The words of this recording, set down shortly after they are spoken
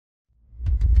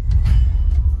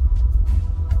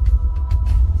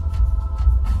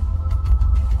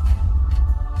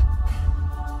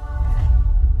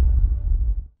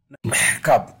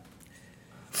Cab.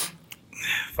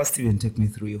 First, even take me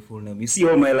through your full name. You see,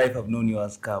 all my life I've known you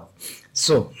as Cab.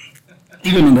 So,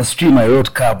 even on the stream, I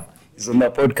wrote Cab. It's on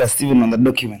the podcast, even on the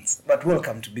documents. But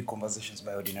welcome to Big Conversations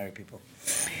by Ordinary People.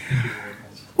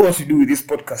 What we do with this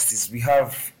podcast is we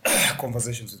have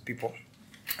conversations with people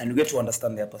and we get to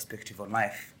understand their perspective on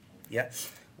life. Yeah,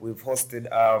 we've hosted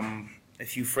a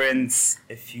few friends,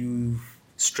 a few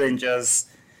strangers,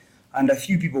 and a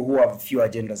few people who have a few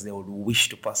agendas they would wish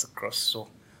to pass across. So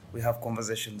we have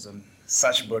conversations on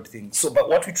such broad things. So, but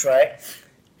what we try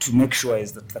to make sure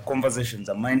is that the conversations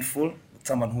are mindful, that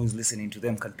someone who is listening to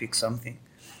them can pick something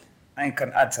and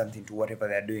can add something to whatever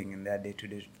they're doing in their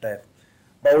day-to-day life.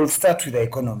 But we'll start with the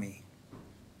economy.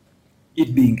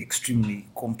 It being extremely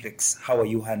complex. How are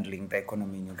you handling the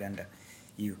economy in Uganda?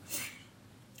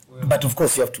 But of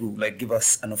course, you have to give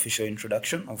us an official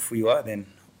introduction of who you are. Then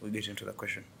we'll get into the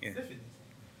question. Yeah. Definitely.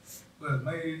 Well,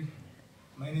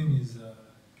 my name is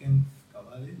Kenneth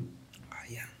Kavale.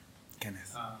 Yeah,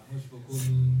 Kenneth. Most people call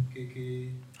me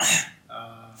KK,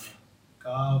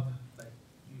 Cab, like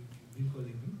you've been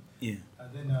calling me. Yeah.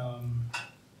 And then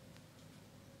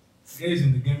guys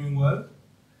in the gaming world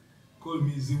call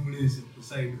me Zimlese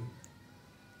Poseidon.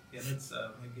 Yeah, that's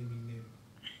my gaming name.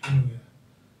 Anyway,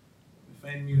 you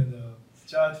find me on the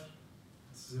chat,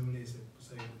 it's Zimlese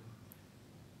Poseidon.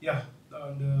 Yeah,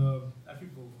 and I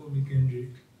think people call me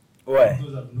Kendrick. Why?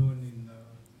 Those I've known in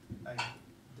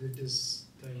this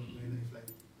time of my life, like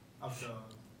after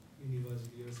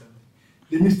university or something.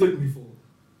 They mistake me for,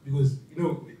 because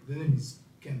the name is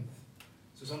Kenneth.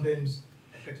 So sometimes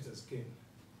I catch it as Ken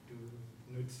to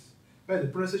note. But the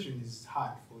pronunciation is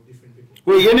hard for different people.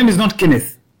 Wait, your name is not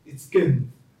Kenneth? It's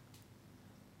Ken.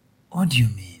 What do you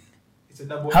mean? It's a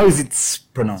double How N. is it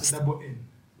pronounced? It's a double N.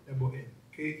 Double N.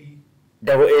 K-E.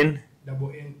 Double N?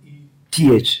 Double N-E.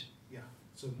 T-H? Yeah.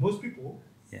 So most people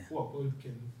Yeah. who are called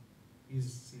Ken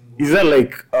is single. Is that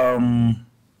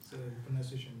So the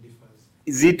pronunciation differs.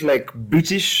 is it like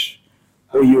British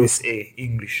or USA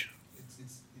English?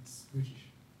 It's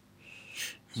British.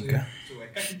 So, Okay. So I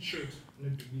cut it short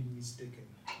not to be mistaken.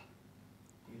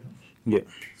 Yeah.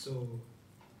 So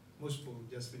most people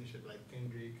just finish it like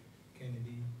Kendrick,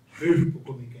 Kennedy. Very few people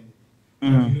call me Kennedy.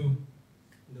 Mhm.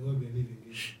 In the world we're living in,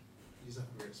 you just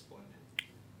have to respond.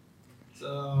 So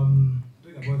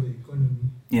talking about the economy,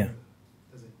 Yeah.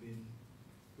 hasn't been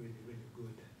really, really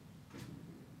good.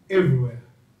 Everywhere.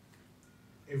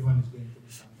 Everyone is going through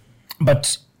something.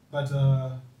 But But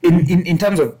in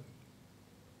terms of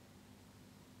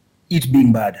it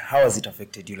being bad, how has it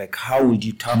affected you? How would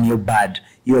you term your bad,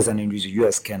 you as an individual, you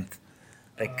as Kenneth?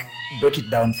 Break it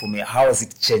down for me. How has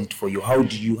it changed for you? How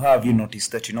have you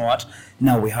noticed that,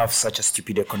 now we have such a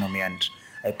stupid economy and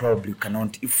I probably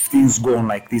cannot, if things go on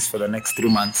like this for the next 3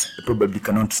 months, I probably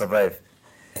cannot survive.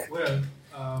 well,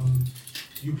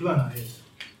 you plan ahead.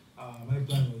 My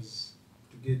plan was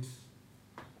to get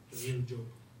a real job.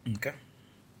 Okay.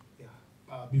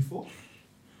 Yeah. Before,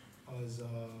 I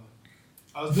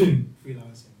was doing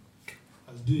freelancing.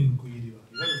 I was doing Kuyidiwa.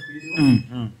 You heard of Kuyidiwa?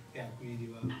 Mm-hmm. Yeah,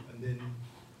 Kuyidiwa. And then,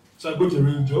 so I got a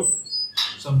real job.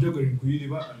 So I'm joking in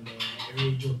Kuyidiwa and a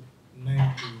real job.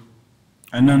 9 to...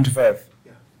 And 9 to 5?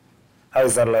 Yeah. How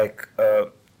is that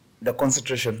the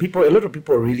concentration? A lot of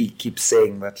people really keep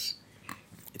saying that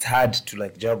it's hard to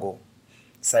juggle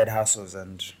side hustles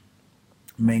and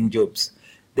main jobs.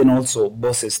 Then also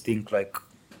bosses think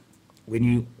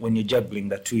when you're juggling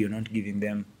the two, you're not giving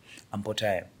them ample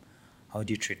time. How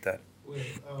do you treat that? Well,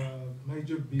 my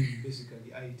job being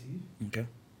basically IT, Okay.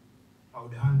 I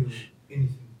would handle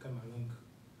anything come along.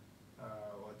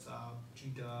 WhatsApp,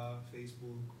 Twitter,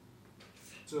 Facebook.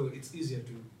 So it's easier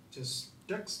to just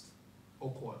text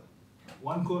or call.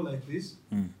 One call like this,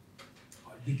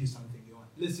 I'll give you something you want.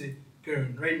 Let's say,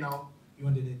 Karen, right now you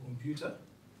wanted a computer.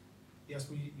 You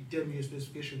tell me your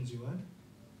specifications you want.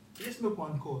 You just make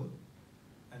one call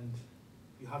and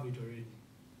you have it already.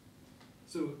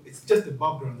 So it's just the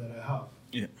background that I have.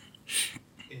 Yeah.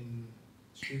 In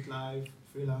street life,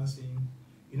 freelancing.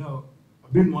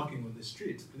 I've been working on the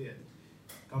streets, clearly.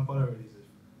 Kampala Road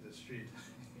is a street.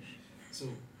 So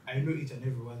I know each and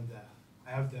every one there.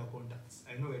 I have their contacts.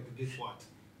 I know where to get what.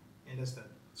 You understand?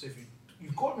 So if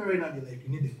you call me right now, you're like, you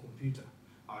need a computer,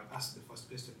 I would ask the first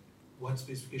question, what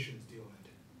specifications do you want?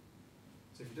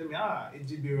 So if you tell me, 8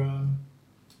 GB RAM,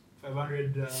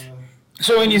 500...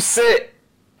 So when you say...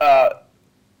 I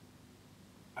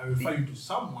refer you to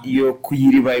someone. You're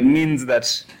Kuyiriba, it means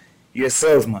that you're a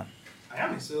salesman. I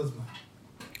am a salesman.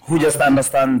 Who just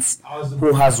understands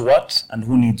who has what and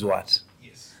who needs what.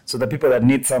 Yes. So the people that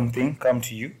need something come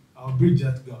to you. I'll bridge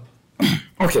that gap.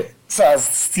 Okay. So I was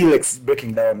still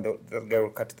breaking down, the guy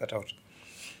will cut that out.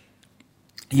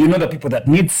 You know the people that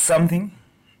need something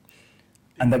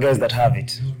and the guys that have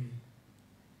it. You know me.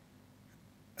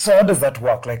 So how does that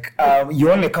work? Like,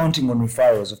 you're only counting on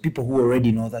referrals of people who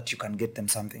already know that you can get them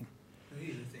something. So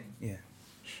here's the thing. Yeah.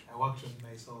 I worked on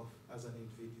myself as an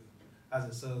individual, as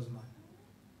a salesman.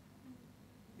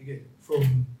 Again,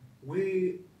 from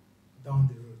way down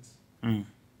the road. Mm.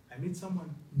 I meet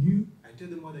someone new, I tell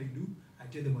them what I do, I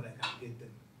tell them what I can get them.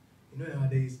 You know,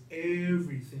 nowadays,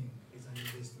 everything is an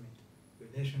investment.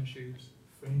 Relationships,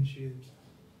 friendships,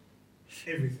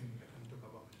 everything I can talk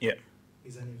about Yeah.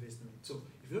 is an investment. So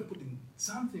if you're putting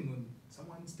something on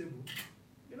someone's table,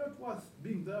 you're not worth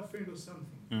being their friend or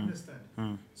something. Mm. Understand?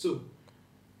 Mm. So,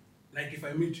 like if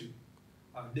I meet you,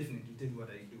 I'll definitely tell you what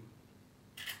I do.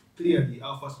 Clearly,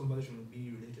 our first conversation will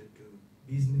be related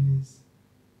to business,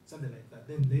 something like that.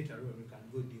 Then later on, we can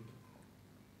go deep.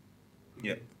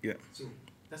 Yeah. Yeah. So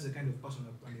that's the kind of person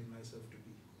I've branded myself to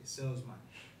be, a salesman.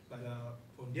 But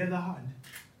on the other hand,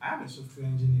 I am a software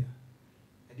engineer.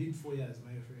 I did 4 years,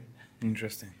 my friend.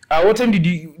 Interesting. What time did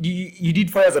you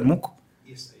did 4 years at MOOC?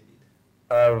 Yes,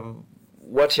 I did.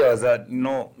 What year was that?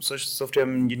 Software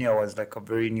engineer was like a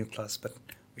very new class, but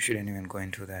we shouldn't even go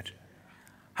into that.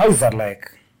 How is that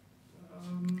like?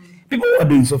 People who are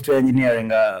doing software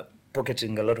engineering are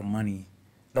pocketing a lot of money.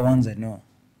 The ones I know.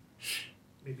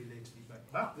 Maybe lately,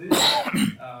 but back then,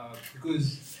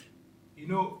 because you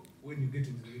know when you get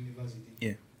into the university,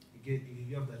 Yeah.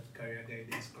 you have that career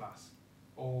guidance class,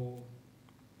 or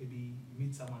maybe you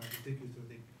meet someone to take you through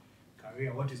the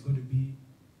career, what is going to be,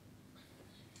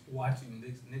 what in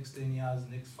the next 10 years,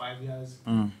 next 5 years.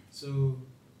 Mm. So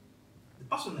the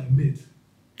person I met,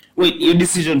 Wait, your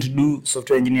decision to do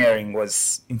software engineering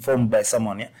was informed by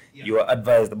someone, yeah? Yeah. You were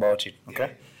advised about it,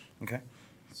 okay? Yeah. Okay.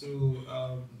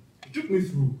 So he took me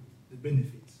through the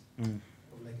benefits Mm.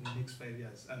 of like in the next 5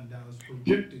 years, and I was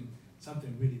projecting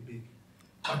something really big.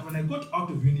 But when I got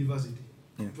out of university,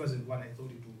 Yeah. it wasn't what I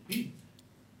thought it would be.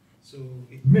 So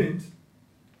it meant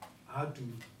I had to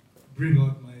bring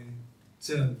out my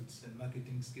sales and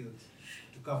marketing skills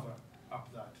to cover up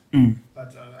that. Mm.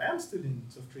 But I am still in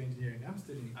software engineering. I'm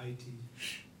still in IT.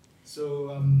 So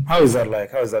How is that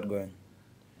like? How is that going?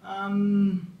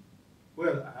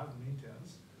 well, I have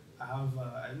mentors. I have.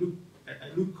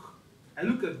 I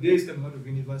look at guys coming out of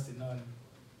university now and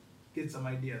get some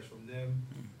ideas from them.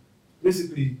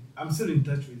 Basically, I'm still in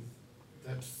touch with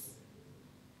that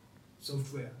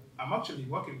software. I'm actually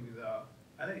working with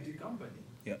an IT company.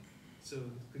 Yeah. So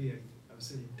clearly, I'm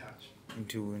still in touch.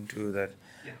 Into that.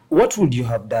 Yeah. What would you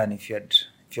have done if you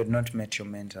had not met your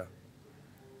mentor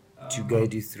to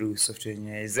guide you through software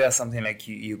engineering? Is there something like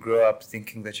you grow up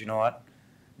thinking that, you know what,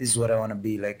 this is what I want to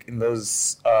be, like in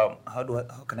those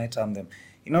how can I term them?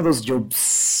 You know those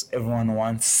jobs everyone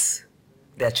wants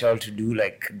their child to do,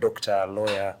 like doctor,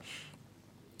 lawyer,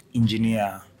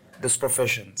 engineer, those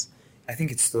professions. I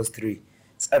think it's those three.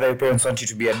 It's either your parents want you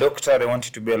to be a doctor, they want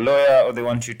you to be a lawyer, or they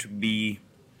want you to be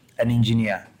an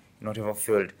engineer in whatever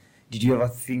field. Did you ever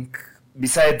think,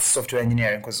 besides software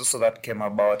engineering, because also that came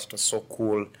about, it was so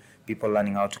cool, people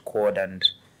learning how to code and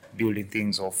building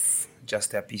things off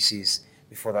just their PCs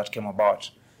before that came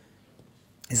about.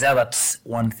 Is there that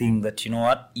one thing that, you know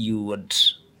what, you had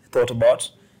thought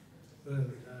about? Well,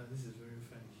 this is very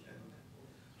funny. And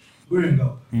growing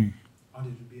up, I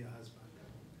wanted to be a husband.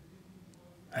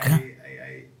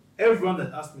 Everyone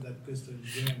that asked me that question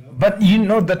growing up. But you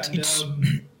know that and, it's...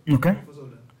 Okay.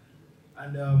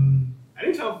 And I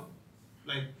didn't have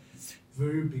like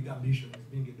very big ambitions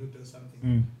being a doctor or something.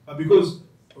 Mm. But because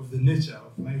of the nature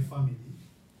of my family,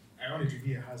 I wanted to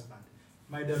be a husband.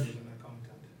 My dad was an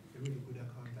accountant, a really good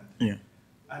accountant. Yeah.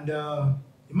 And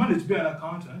he managed to be an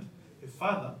accountant, a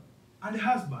father, and a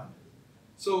husband.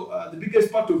 So the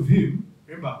biggest part of him,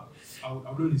 remember, I would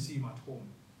only see him at home.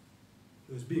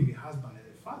 He was being a husband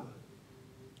and a father.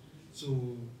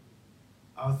 So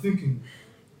I was thinking,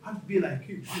 I want to be like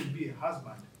him, I want to be a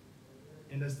husband.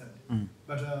 You understand? Mm.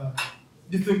 But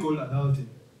this thing called adulting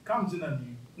comes in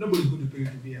and nobody's going to pay you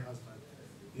to be a husband.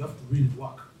 You have to really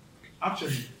work.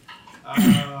 Actually,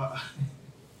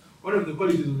 one of the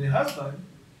qualities of a husband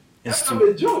is to have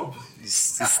a job.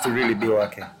 It's to really be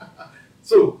working.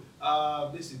 So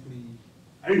basically,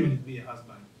 I really wanted to be a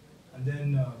husband. And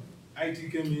then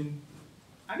IT came in,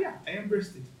 and yeah, I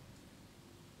embraced it.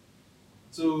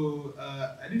 So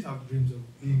I didn't have dreams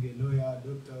of being a lawyer,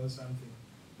 doctor, or something,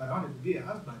 but I wanted to be a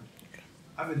husband.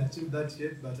 I haven't achieved that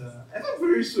yet, but I think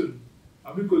very soon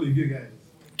I'll be calling you guys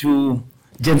to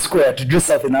Gen Square to dress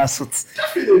up in our suits.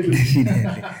 Definitely.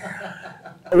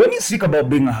 When you speak about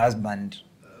being a husband,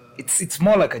 it's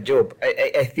more like a job.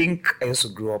 I think I also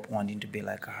grew up wanting to be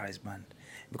like a husband.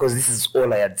 because this is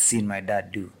all I had seen my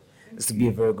dad do, is to be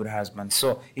a very good husband.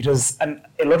 So it was, and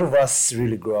a lot of us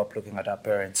really grow up looking at our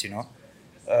parents,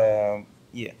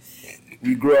 yeah,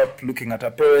 we grew up looking at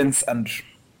our parents, and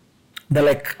they're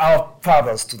like our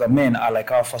fathers to the men are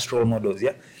like our first role models,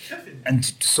 yeah, and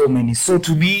to so many. So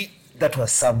to me, that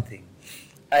was something.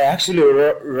 I actually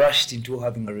rushed into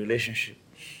having a relationship.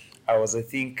 I was, I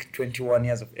think, 21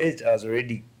 years of age. I was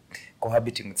already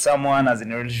cohabiting with someone as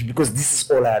in a relationship because this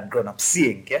is all I had grown up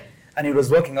seeing, yeah? And it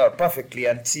was working out perfectly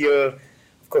until,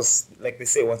 of course, like they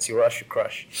say, once you rush, you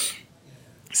crash.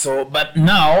 So, but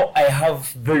now I have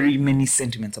very many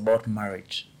sentiments about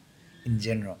marriage in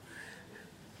general.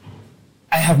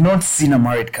 I have not seen a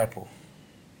married couple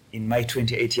in my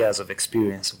 28 years of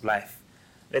experience of life.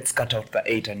 Let's cut out the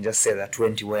 8 and just say that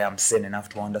 20 where I'm sane enough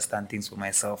to understand things for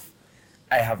myself.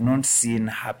 I have not seen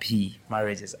happy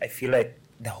marriages. I feel like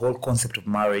the whole concept of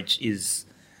marriage is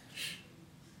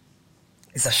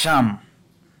a sham.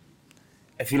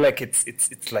 I feel like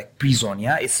it's like prison,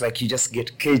 yeah? It's like you just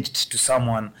get caged to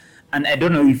someone. And I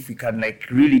don't know if we can like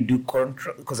really do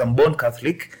control, because I'm born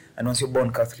Catholic, and once you're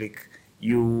born Catholic,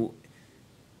 to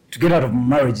get out of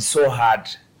marriage is so hard.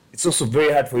 It's also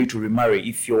very hard for you to remarry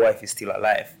if your wife is still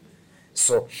alive.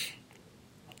 So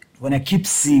when I keep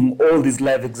seeing all these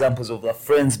live examples of the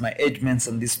friends, my age mates,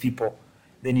 and these people,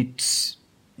 then it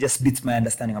just beats my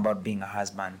understanding about being a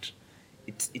husband.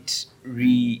 It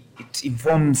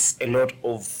informs a lot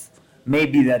of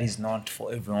maybe that is not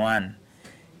for everyone.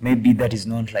 Maybe that is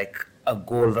not like a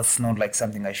goal. That's not like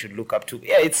something I should look up to.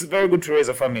 Yeah, it's very good to raise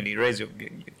a family, raise your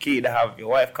kid, have your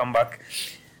wife come back.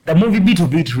 The movie bit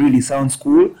of it really sounds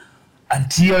cool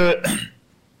until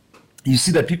you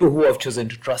see that people who have chosen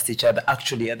to trust each other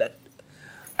actually are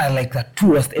like the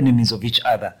two worst enemies of each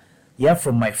other. Yeah,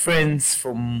 from my friends,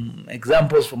 from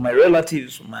examples, from my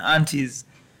relatives, from my aunties,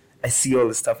 I see all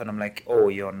this stuff and I'm like, oh,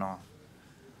 no.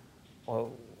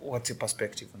 Well, what's your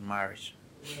perspective on marriage?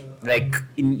 Like,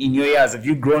 in your years, have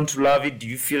you grown to love it? Do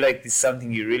you feel like this is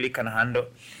something you really can handle?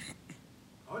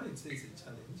 I wouldn't say it's a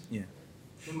challenge. Yeah.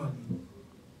 Normally,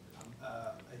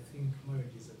 I think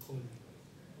marriage is a calling.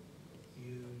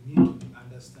 You need to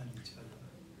understand each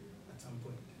other at some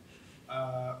point.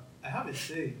 I have a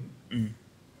saying,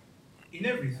 in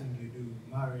everything you do,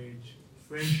 marriage,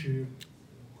 friendship,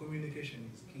 communication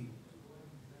is key,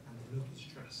 and the look is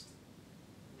trust.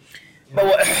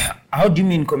 But how do you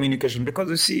mean communication? Because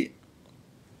you see...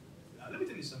 Let me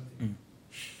tell you something.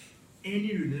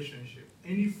 Any relationship,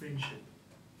 any friendship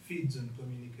feeds on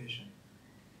communication.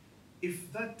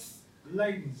 If that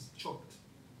line is chopped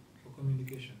for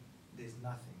communication, there's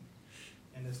nothing.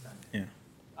 Understand? Yeah.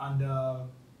 And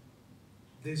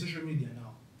there's social media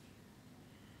now.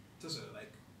 It's also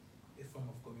like a form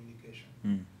of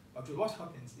communication. But what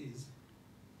happens is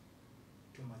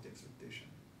too much expectation.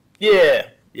 Yeah.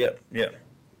 You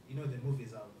know, the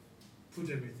movies have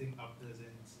put everything up there,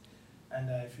 and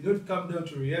if you don't come down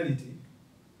to reality,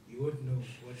 you won't know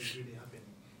what is really happening.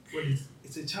 But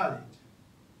it's a challenge.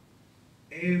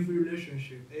 Every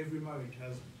relationship, every marriage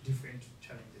has different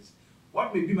challenges.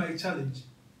 What may be my challenge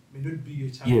may not be your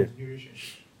challenge in your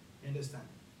relationship. You understand?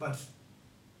 But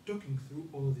talking through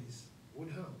all this would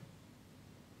help.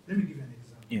 Let me give you an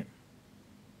example.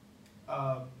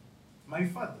 Yeah. My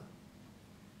father,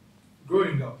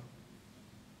 growing up,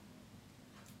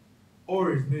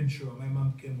 always made sure my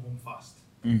mom came home fast.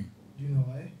 Do you know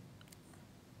why?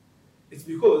 It's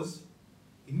because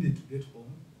he needed to get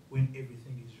home when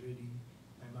everything is ready.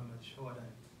 My mom had showered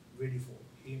and ready for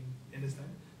him. You understand?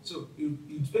 So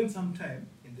you'd spend some time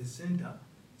in the center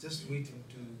just waiting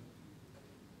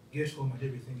to get home and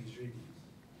everything is ready.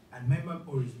 And my mom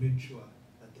always made sure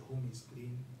that the home is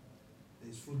clean,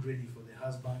 there's food ready for the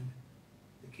husband,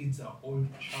 the kids are all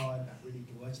showered and ready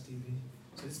to watch TV.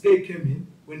 So this guy came in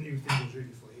when everything was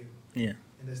ready for him. Yeah.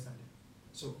 Understand?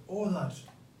 So all that,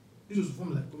 this was a form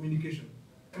of like communication.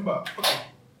 Remember, okay,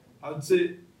 I would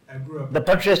say I grew up. The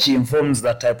patriarchy informs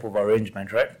that type of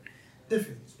arrangement, right?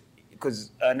 Definitely.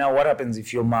 Because now what happens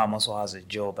if your mom also has a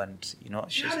job and,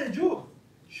 She had a job.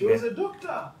 She was a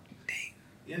doctor. Dang.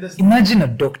 You understand? Imagine a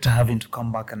doctor having to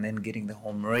come back and then getting the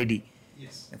home ready.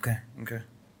 Yes. Okay.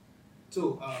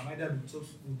 So my dad would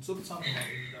talk someone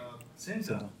in the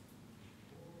center.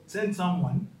 Send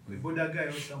someone, a border guy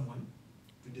or someone,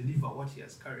 to deliver what he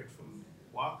has carried from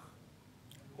work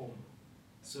home.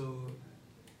 So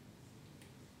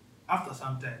after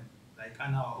some time, like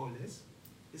an hour or less,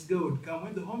 this girl would come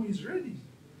when the home is ready.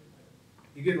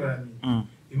 You get what I mean?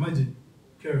 Imagine,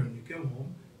 Karen, you came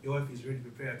home, your wife is ready,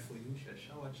 prepared for you, she has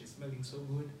showered, she's smelling so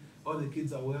good, all the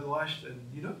kids are well washed,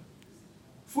 and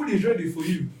food is ready for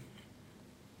you.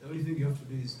 The only thing you have to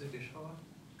do is take a shower,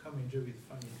 come enjoy with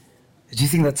family. Do you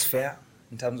think that's fair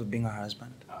in terms of being a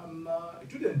husband?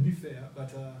 It wouldn't be fair,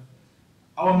 but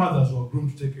our mothers were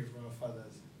groomed to take care of our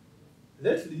fathers.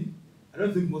 Lately, I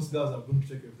don't think most girls are groomed to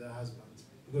take care of their husbands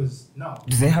because now,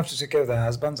 Do they have to take care of their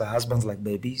husbands? Are husbands like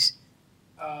babies?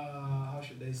 how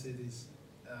should I say this?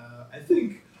 I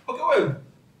think okay, well,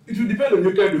 it will depend on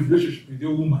your kind of relationship with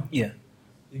your woman. Yeah.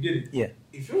 You get it? Yeah.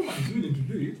 If your woman is willing to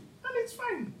do it, then it's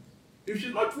fine. If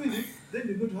she's not willing, then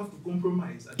you're going to have to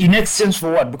compromise. In exchange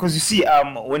for what? Because you see,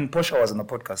 when Portia was on the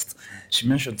podcast, she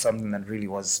mentioned something that really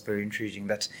was very intriguing.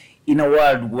 That in a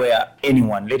world where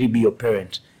anyone, let it be your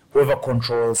parent, whoever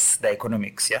controls the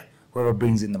economics, yeah, whoever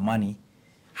brings in the money,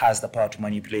 has the power to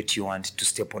manipulate you and to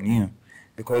step on you.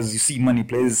 Because you see, money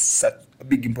plays such a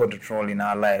big important role in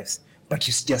our lives. But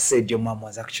you just said your mom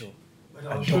was actually But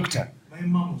I a was doctor. shocked. My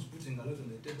mom was putting a lot on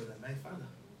the table than my father.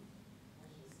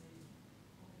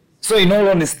 So in all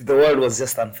honesty, the world was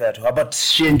just unfair to her, but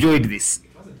she enjoyed this.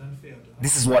 It wasn't unfair to her.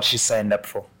 This is what she signed up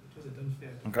for. It wasn't unfair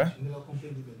to Okay. her. She never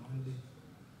complained even one day.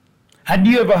 Had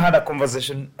you ever had a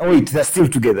conversation? Oh wait, they're still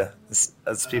together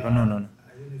as people. No. I don't know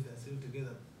if they're still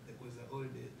together because they're all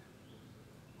dead.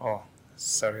 Oh,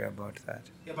 sorry about that.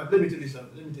 Yeah, but let me tell you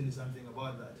something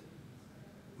about that.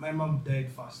 My mom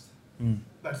died fast.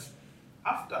 But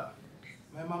after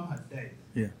my mom had died,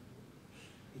 Yeah.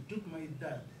 it took my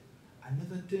dad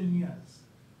another 10 years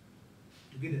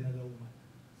to get another woman.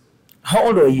 How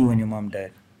old were you when your mom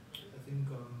died? I think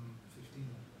 15.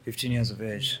 15 years of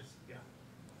age. Yeah.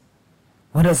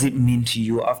 What does it mean to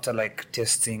you after like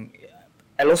testing?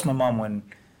 I lost my mom when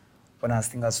I was,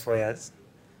 I think I was 4 years,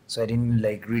 so I didn't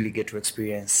like really get to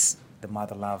experience the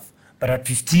mother love. But at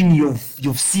 15,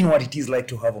 you've seen what it is like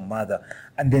to have a mother,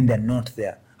 and then they're not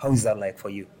there. How is that like for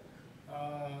you?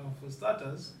 For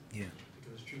starters, Yeah.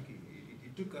 it was tricky.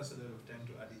 It took us a lot of time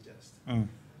to adjust. Mm.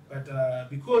 But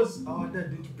because our dad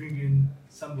didn't bring in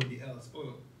somebody else,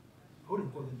 or I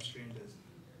wouldn't call them strangers,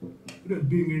 we didn't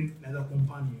bring in another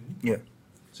companion. Yeah.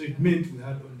 So it meant we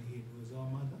had only him. He was our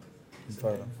mother, his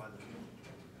Father. father,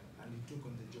 and he took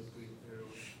on the job very, very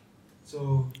well.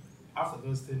 So after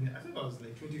those 10 years, I think I was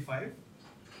like 25.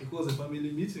 Because a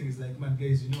family meeting is like, man,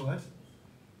 guys, you know what?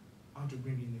 I want to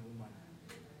bring in a woman.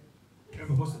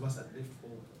 Remember, most of us had left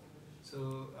home.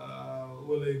 So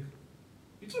we're like,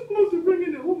 it's so close to bring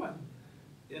in a woman.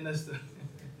 You understand?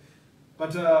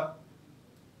 But I'll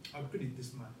credit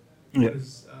this man. Yeah.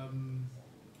 Because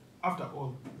after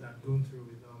all that I'd gone through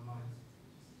with our mom,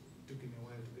 it took him a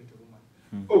while to get a woman.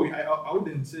 Oh, I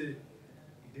wouldn't say he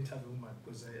didn't have a woman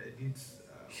because I did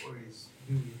always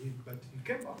be with him. But he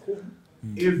came back home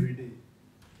every day,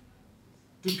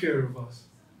 took care of us,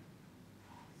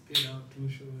 paid our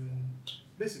tuition,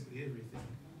 basically everything.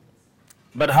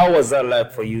 But how was that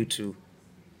like for you to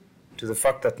the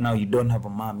fact that now you don't have a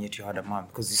mom yet you had a mom?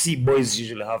 Because you see, boys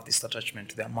usually have this attachment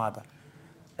to their mother,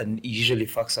 and it usually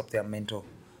fucks up their mental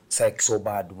psyche so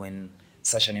bad when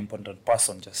such an important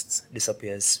person just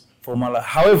disappears from our life.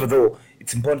 However, though,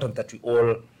 it's important that we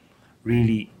all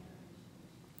really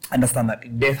understand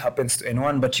that death happens to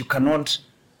anyone, but you cannot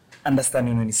understand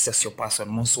when it's just your person,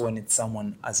 more so when it's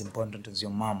someone as important as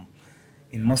your mom.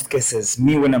 In most cases,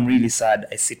 me, when I'm really sad,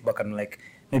 I sit back and I'm like,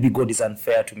 maybe God is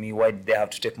unfair to me. Why did they have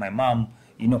to take my mom?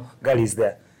 You know, God is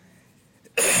there.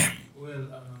 Well,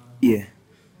 Yeah.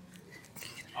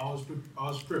 I was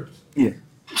prepped. Yeah.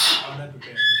 I was not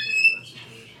prepared for that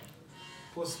situation.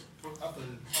 First, after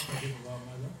the death of our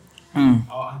mother,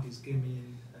 our aunties came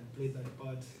in and played that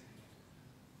part.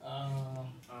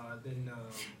 Then,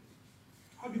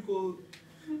 how do you call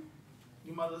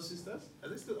your mother's sisters? Are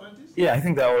they still aunties? Yeah, I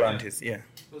think they're all aunties. Yeah.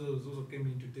 Those also came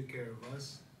in to take care of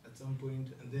us at some point,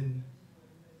 and then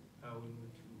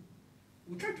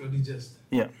we tried to adjust.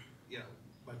 Yeah. Yeah,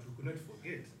 but we could not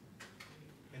forget.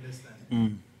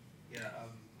 Understand? Yeah.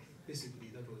 Basically,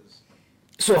 that was.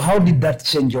 So how did that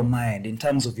change your mind in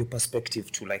terms of your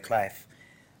perspective to like life?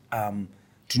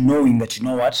 To knowing that, you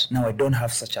know what, now I don't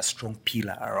have such a strong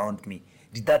pillar around me.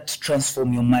 Did that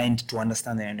transform your mind to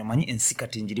understand that?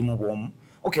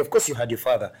 Okay, of course you had your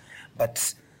father,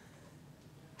 but...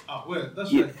 Well,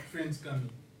 that's Yeah. why friends come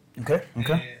in. Okay.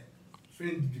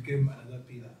 Friends became another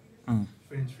pillar.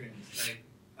 Friends. Like,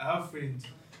 I have friends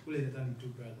who later turned into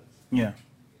brothers. Yeah.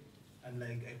 And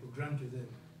like, I could run to them.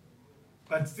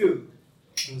 But still,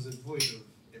 there was a void of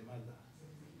a mother.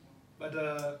 But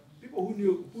people who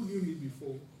knew me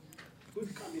before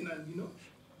would come in and, you know.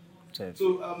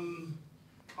 So,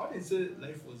 I wouldn't say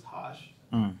life was harsh.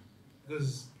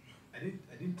 Because I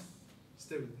didn't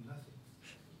stay with nothing.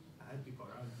 I had people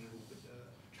around me who could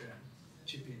try and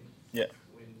chip in. Yeah.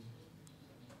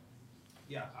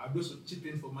 I'd also chip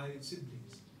in for my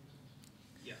siblings.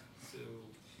 Yeah. So,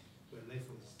 when life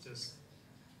was just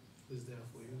was there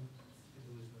for you, it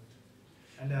was not.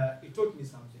 And it taught me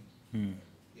something.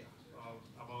 Yeah,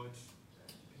 about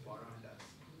people around us.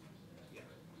 Yeah.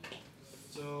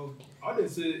 So I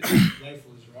wouldn't say life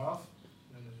was rough.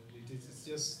 No. It's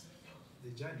just the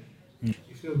journey.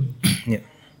 You feel me? Yeah.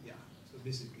 Yeah. So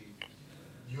basically,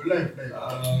 your life,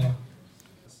 like.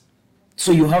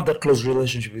 So you have that close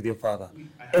relationship with your father.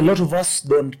 A lot of us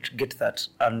don't get that,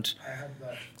 and I had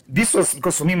that. this was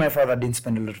because for me, my father didn't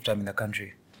spend a lot of time in the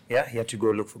country. Yeah, he had to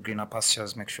go look for greener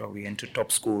pastures, make sure we enter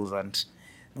top schools, and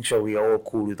make sure we are all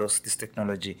cool with this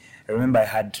technology. I remember I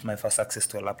had my first access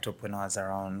to a laptop when I was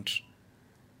around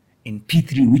in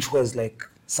P3, which was like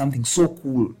something so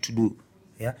cool to do.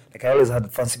 Yeah, like I always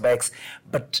had fancy bikes,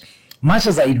 but much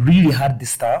as I really had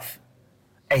this stuff,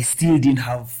 I still didn't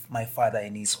have my father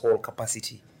in his whole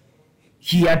capacity.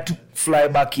 He had to fly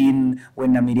back in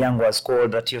when Namiriango was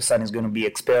called that your son is going to be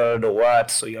expelled or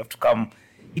what, so you have to come.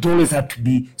 It always had to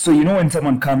be. So, you know, when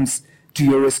someone comes to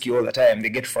your rescue all the time, they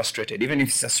get frustrated, even if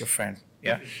it's just your friend.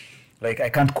 Yeah. Like, I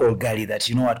can't call Gali that,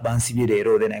 you know what,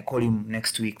 Bansibidero, then I call him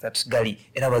next week that Gali,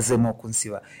 Erawazemo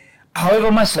Kunsiwa.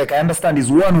 However much, like, I understand, is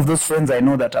one of those friends I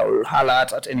know that I will holler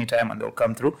at any time and they'll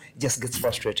come through. It just gets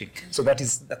frustrating. So that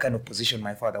is the kind of position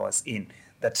my father was in,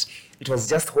 that it was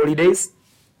just holidays.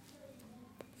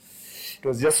 It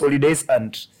was just holidays,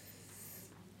 and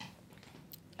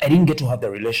I didn't get to have the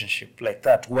relationship like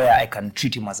that where I can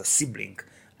treat him as a sibling.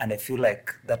 And I feel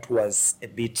like that was a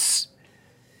bit,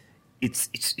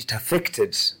 it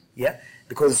affected, yeah?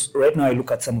 Because right now I look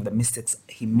at some of the mistakes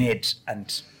he made,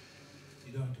 and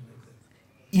You don't want to make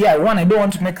them. yeah, one, I don't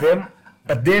want to make them,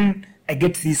 but then I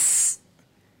get this,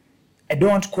 I don't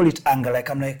want to call it anger, like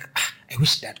I'm like, I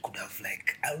wish Dad could have,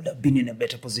 like, I would have been in a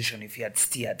better position if he had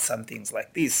steered some things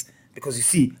like this. Because you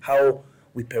see, how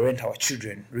we parent our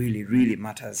children really, really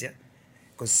matters, yeah?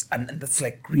 Because, and that's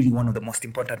like really one of the most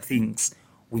important things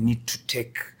we need to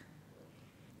take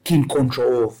keen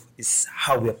control of, is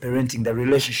how we are parenting the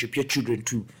relationship, your children,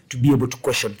 to be able to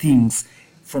question things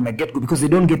from a get-go, because they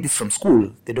don't get this from school.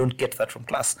 They don't get that from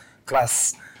class.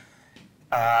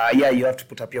 Yeah, you have to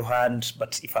put up your hand,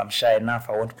 but if I'm shy enough,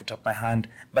 I won't put up my hand.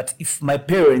 But if my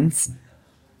parents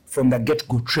from the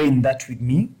get-go train that with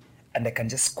me, and I can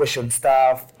just question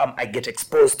stuff, I get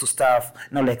exposed to stuff,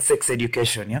 now like sex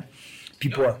education, yeah?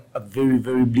 People are very,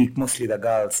 very bleak, mostly the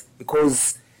girls,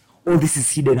 because all this is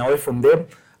hidden away from them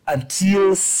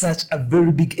until such a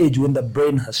very big age when the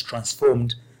brain has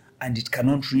transformed and it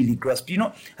cannot really grasp. You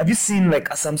know, have you seen like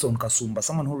a Samson Kasumba,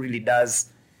 someone who really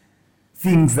does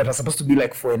things that are supposed to be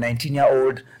like for a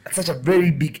 19-year-old at such a very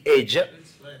big age? Yeah?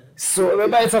 So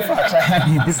it's a fact. I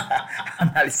mean, this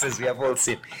analysis we have all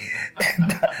seen.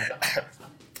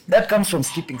 That comes from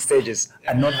skipping stages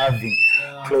and not having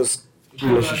close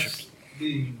relationships.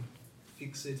 Being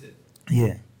fixated.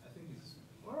 Yeah. I think it's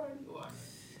alright.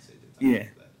 Fixated. Yeah.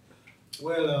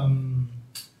 Well,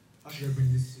 how should I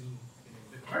bring this to you?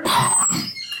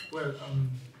 Well,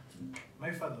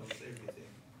 my father was everything.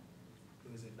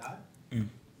 He was a dad.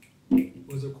 He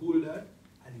was a cool dad,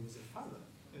 and he was a father.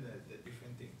 They're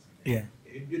different things. Yeah.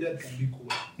 Your dad can be cool.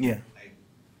 Yeah. Like,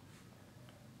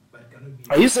 but cannot be.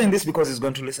 Are you saying this because he's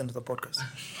going to listen to the podcast?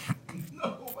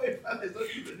 No, my father is not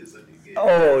even listening.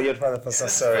 Oh, your father, sorry.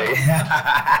 So, he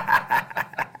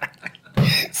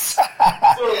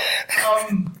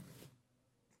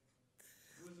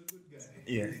was a good guy.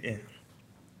 Yeah.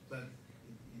 But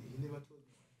he never told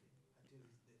me until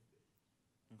his deathbed.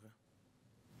 Okay.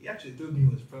 He actually told me he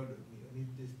was proud of me on his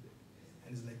deathbed.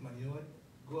 And he's like, man, you know what?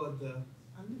 Go out there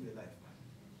and live your life, man.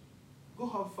 Go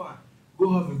have fun. Go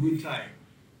have a good time.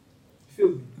 Feel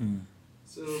me?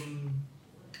 So,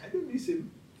 I don't miss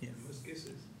him in most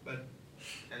cases. But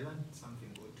I learned something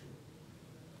good too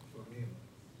from him.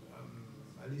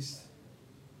 At least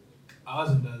I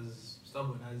wasn't as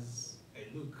stubborn as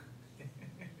I look.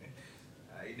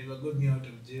 He never got me out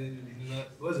of jail.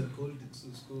 He wasn't called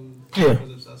to school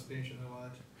because of suspension or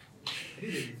what. I did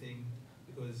everything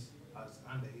because I was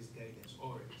under his guidance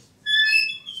always.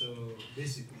 So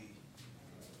basically,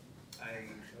 I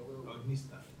would miss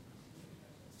that.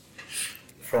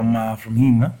 From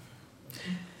him, huh?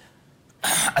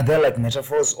 Are there like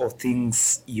metaphors or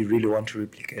things you really want to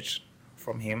replicate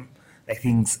from him? Like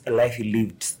things, a life he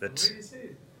lived that... Already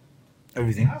said.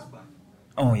 Everything? Husband.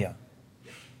 Oh, yeah.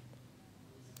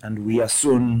 And we are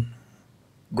soon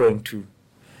going to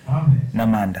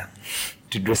Namanda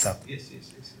to dress up. Yes.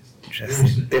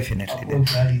 Definitely.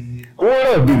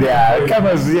 We'll be there.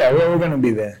 Cameras, yeah, we're going to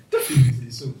be there.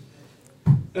 Definitely. So,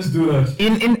 let's do that.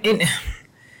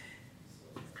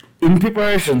 In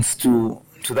preparations to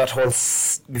to that whole,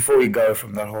 before we go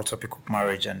from that whole topic of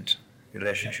marriage and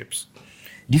relationships,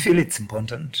 do you feel it's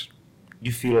important? Do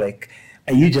you feel like,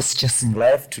 are you just chasing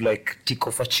life to like tick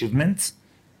off achievements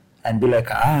and be like,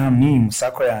 me,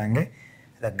 Musako yange,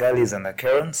 the girl is under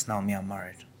Karen's, now me, I'm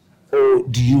married? Or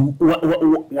do you,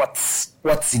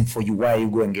 what's in for you? Why are you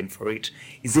going in for it?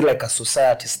 Is it like a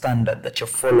society standard that you're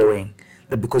following,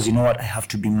 that because you know what, I have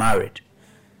to be married?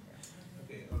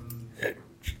 Okay,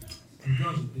 in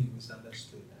terms of being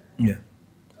misunderstood, Yeah.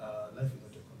 Life is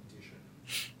not a competition.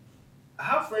 I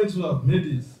have friends who have made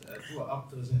it, who are up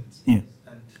to present, Yeah.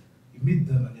 and you meet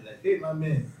them and you're like, hey, my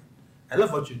man, I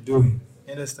love what you're doing.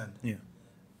 You understand? Yeah.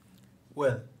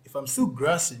 Well, if I'm still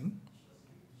grassing,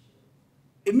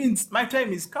 it means my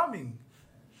time is coming.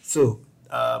 So,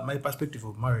 my perspective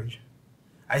of marriage,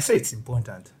 I say it's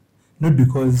important, not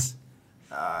because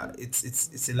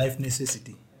it's a life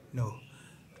necessity. No,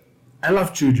 I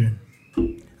love children,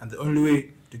 and the only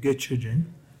way to get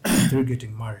children is through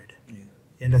getting married. Yeah.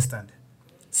 You understand?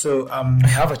 So, I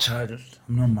have a child.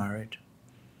 I'm not married.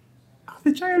 I have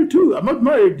a child too. I'm not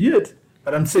married yet,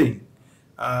 but I'm saying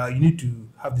you need to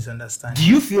have this understanding. Do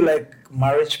you feel like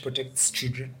marriage protects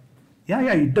children?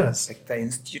 Yeah, it does. Like the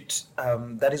institute,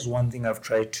 that is one thing I've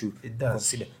tried to It does.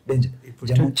 consider. Benja, It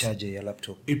protects- jamu charge your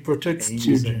laptop. It protects And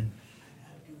children.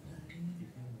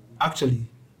 Actually,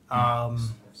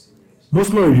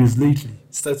 most marriages lately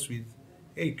starts with,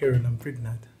 "Hey, Karen, I'm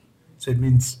pregnant," so it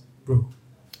means, bro,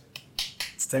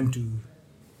 it's time to.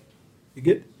 You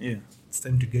get? Yeah. It's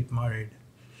time to get married.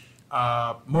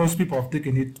 Most people have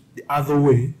taken it the other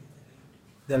way.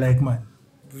 They're like, man,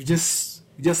 we just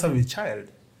have a child.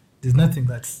 There's nothing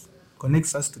that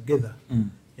connects us together.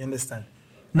 You understand?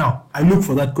 Now, I look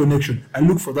for that connection. I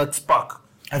look for that spark.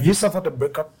 Have you suffered a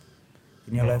breakup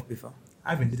in your life before?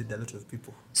 I've dated a lot of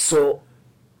people. So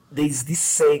there's this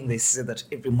saying, they say that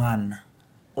every man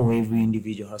or every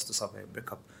individual has to suffer a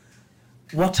breakup.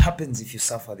 What happens if you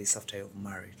suffer this after you're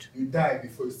married? You die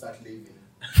before you start living.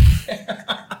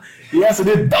 He answered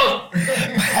it.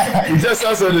 He just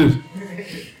answered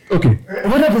it. Okay.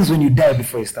 What happens when you die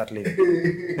before you start living?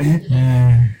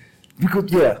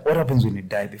 Because, what happens when you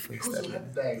die before you Because start your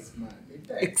living? life dies, man. It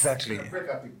dies. Exactly. You break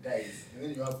up, it dies. And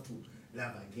then you have to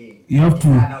love again. You have to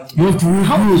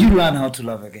How do you learn how to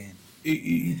love again?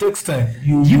 It takes time.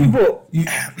 You people, you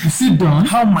sit down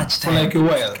how much for time like a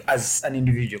while. as an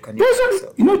individual can you give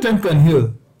yourself? You know, time can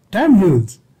heal. Time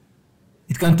heals.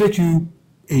 It can take you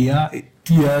a year,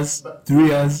 2 years, 3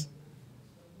 years,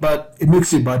 but it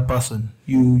makes you a bad person.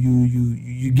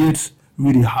 You get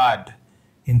really hard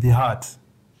in the heart.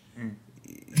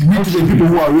 You need to get people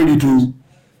who are ready to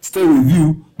stay with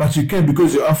you, but you can't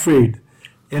because you're afraid.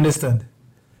 You understand?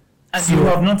 And So- you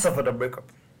have not suffered a breakup.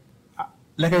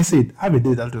 Like I said, I've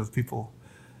dated a lot of people.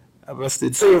 I've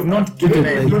busted. So you've not given.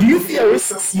 Like- Do you fear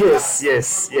risks? Yes.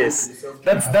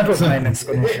 That was my next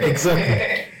question.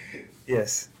 Exactly.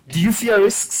 Yes. Do you fear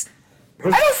risks? I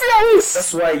don't fear risks.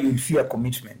 That's why you'd fear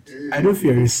commitment. I don't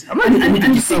fear risks. I'm not And committing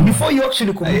you to see, someone. before you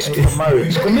actually commit to a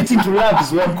marriage, committing to love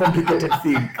is one complicated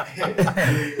thing.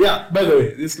 Yeah, by the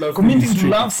way, this love thing Committing is to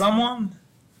tricky. love someone,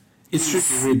 It's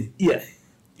tricky, really. yeah.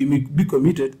 You may be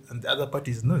committed and the other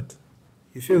party is not.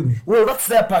 You feel me? Well, that's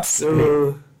their part to play.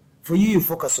 So, For you, you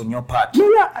focus on your part.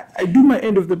 I do my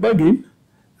end of the bargain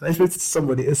and I expect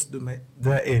somebody else to do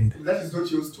their end. That is not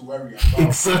yours to worry about.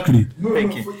 Exactly. No,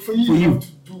 Thank no, you. for you, For you you. have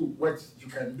to do what you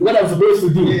can do. What I'm supposed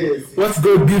to do? Yes. What's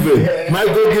God given? My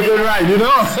God given right, you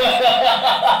know?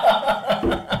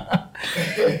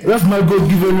 That's my God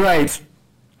given right.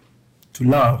 To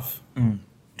love.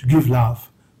 To give love.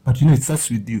 But you know, it starts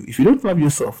with you. If you don't love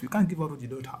yourself, you can't give out what you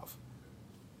don't have.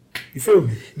 You feel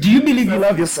me? Do you believe you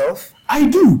love yourself? I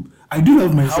do. I do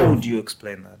love myself. How would you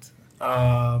explain that?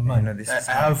 Man, You know, this is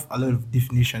I have a lot of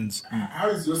definitions. How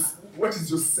is your, what is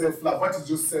your self-love? What is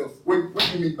your self? What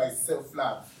do you mean by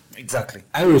self-love? Exactly.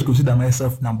 I always consider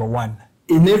myself number one.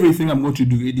 In everything I'm going to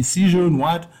do, a decision,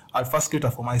 I'll first cater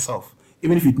for myself.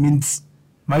 Even if it means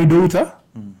my daughter,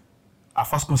 I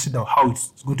first consider how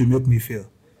it's going to make me feel.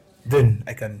 Then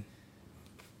I can.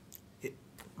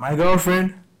 My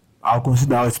girlfriend, I'll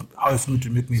consider how it's going to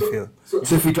make me feel. So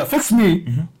if it affects me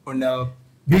on a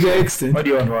bigger extent, What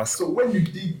do you want to ask? So when you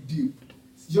dig deep,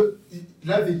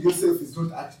 loving yourself is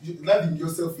not actually, loving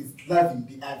yourself is loving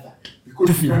the other.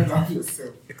 Because you can't love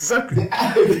yourself. exactly.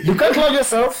 You can't love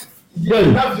yourself? You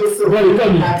love yourself. Well,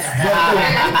 tell me.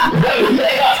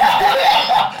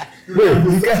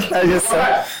 You can't love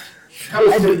yourself. Come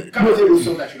tell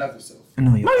yourself that you love yourself.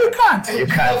 No, No, you can't. You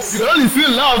can't. You can only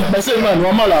feel love by saying, man,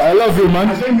 Wamala, I love you, And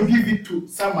man. then you give it to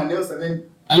someone else and then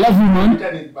I love you, man.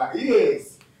 return it back.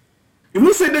 Yes. You've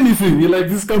not said anything. You're like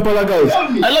this Kampala guy. Tell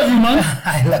me. I love you, man.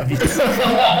 I love it.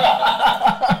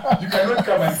 You cannot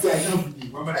come and say I love you.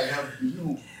 Mama, I love you.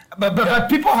 No. But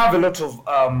people have a lot of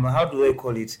how do they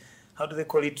call it? How do they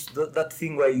call it? That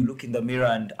thing where you look in the mirror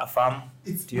and affirm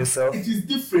to yourself. It is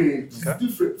different. Okay. It's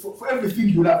different for everything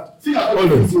you love. Think about Hold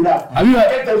the on. things you love. Have you had-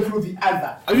 Get them through the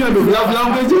other. Have you heard of love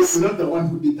languages? You're not the one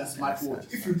who did the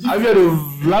smartwatch. If you give Have you heard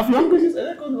of love languages?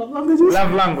 Are they called love languages?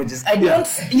 Love languages. I don't.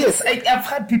 Yes, I've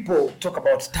had people talk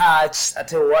about touch. I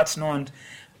tell you what, no, and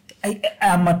I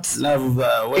am at Love.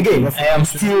 again. I am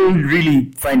still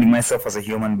really finding myself as a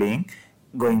human being,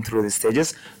 going through these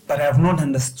stages, but I have not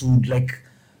understood. Like,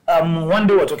 one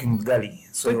day we were talking with Gali,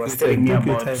 so he was telling me Take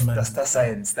your about time, man. the star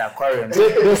signs, the Aquarians,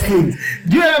 those things.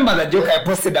 Do you remember the joke I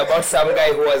posted about some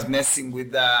guy who was messing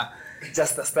with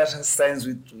just the star signs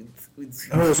with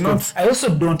Horoscopes. I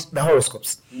also don't the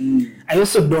horoscopes. I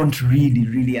also don't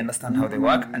really understand how they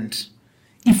work, and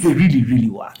if they really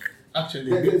work. Actually,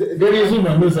 there is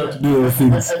woman knows how to do those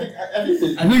things. I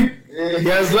think I think he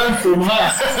has learned from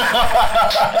her.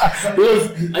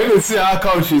 Because I can see her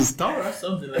account, she's Taurus,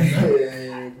 something like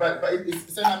that. but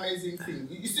it's an amazing thing.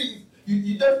 You see,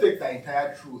 you don't take the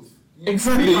entire truth.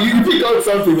 Exactly. You pick out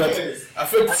something that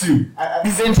affects you.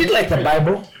 Isn't it like the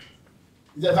Bible?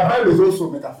 The Bible is also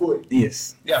metaphoric.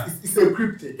 Yes. Yeah. It's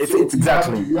encrypted. It's So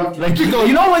exactly. You have to Like you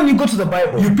know when you go to the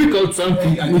Bible, You pick out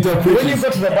something and interpret when you it. go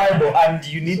to the Bible and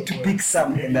you need to pick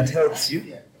something that helps you,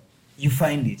 Yeah. you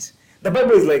find it. The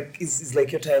Bible is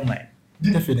like your timeline.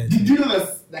 Definitely. Did you know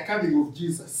that the coming of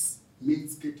Jesus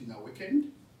means getting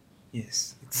awakened?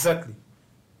 Yes. Exactly.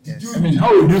 Did you? I mean,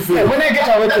 how would you Yeah, feel? when I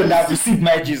get awakened, I've received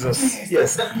my Jesus.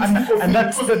 Yes. And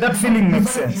that feeling makes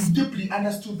sense. You deeply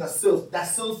understood the self. The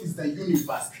self is the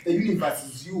universe. The universe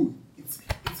is you. It's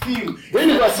him. The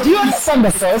universe. Do you understand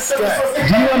the self?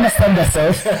 Do you understand the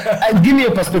self? Give me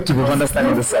a perspective of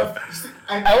understanding the self.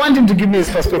 I want him to give me his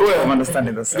perspective of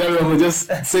understanding the self. Gary, I'm just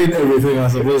saying everything I'm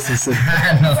supposed to say.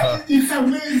 It's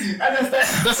amazing.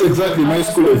 Understand? That's exactly my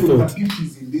school of thought. The gift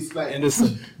is in this life.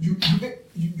 Understand.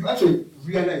 You actually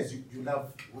realize you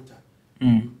love water.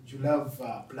 You love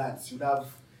plants. You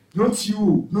love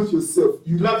not yourself.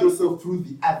 You love yourself through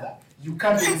the other. You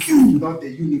can't exist without the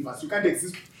universe. You can't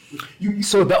exist.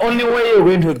 So the only way you're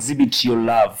going to exhibit your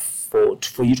love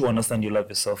for you to understand you love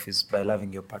yourself is by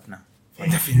loving your partner.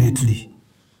 Definitely.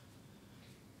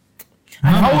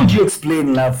 And how would you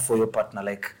explain love for your partner?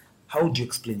 Like, how would you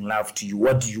explain love to you?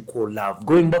 What do you call love?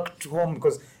 Going back to home,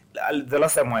 because the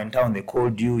last time we were in town, they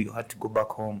called you, you had to go back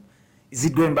home. Is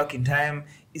it going back in time?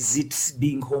 Is it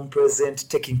being home present,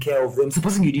 taking care of them?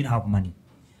 Supposing you didn't have money,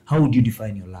 how would you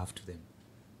define your love to them?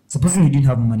 Supposing you didn't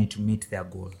have money to meet their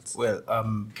goals. Well,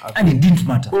 And it didn't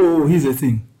matter. oh, here's the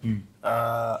thing.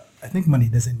 I think money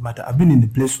doesn't matter. I've been in a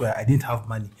place where I didn't have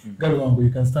money. Galuango,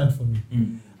 you can stand for me.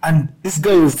 And this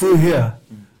guy was still here.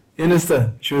 You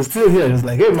understand? She was still here. She was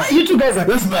like, hey, man, You two guys are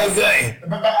that's my guy.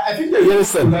 But I think that You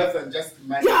understand? less than just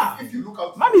money. Yeah. If you look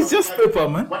out, Money is just paper,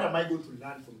 man. What am I going to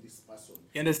learn from this person?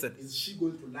 You understand? Is she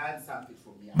going to learn something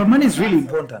from me? But money is really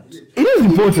important. It is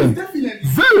important. It's definitely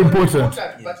Very important.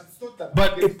 but it's not the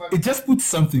But biggest it factor. just puts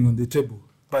something on the table.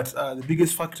 But the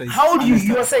biggest factor is How do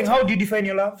you are saying, how do you define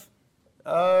your love?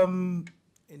 in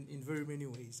very many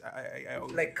ways. I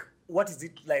Like, what is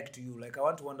it like to you? Like, I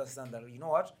want to understand that, you know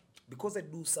what? Because I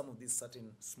do some of these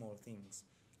certain small things,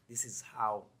 this is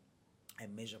how I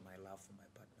measure my love for my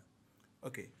partner.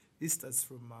 okay. This starts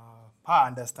from her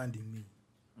understanding me.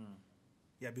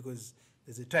 Yeah, because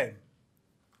there's a time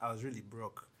I was really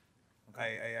broke.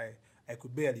 I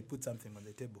could barely put something on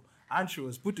the table, and she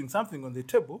was putting something on the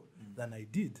table than I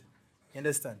did. You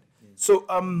understand? So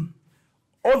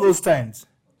all those times,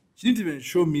 she didn't even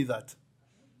show me that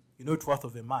you're not worth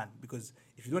of a man, because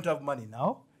if you don't have money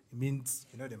now, it means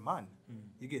you're not a man.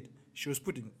 You get? She was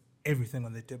putting everything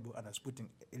on the table, and I was putting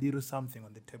a little something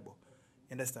on the table.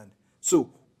 You understand?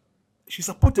 So she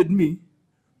supported me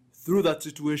through that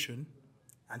situation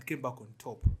and came back on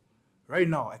top. Right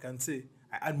now, I can say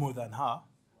I had more than her,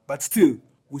 but still,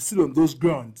 we're still on those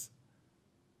grounds.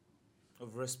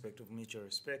 Of respect, of mutual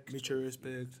respect. Mutual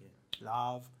respect,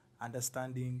 love,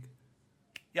 understanding.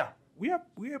 Yeah, we are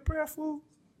prayerful.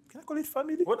 Can I call it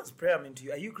family? What does prayer mean to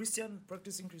you? Are you Christian,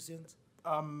 practicing Christians?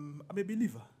 I'm a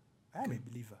believer. I am a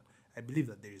believer. I believe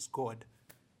that there is God.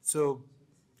 So,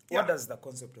 What does the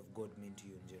concept of God mean to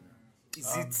you in general?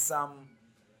 Is it some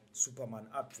Superman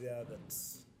up there that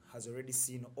has already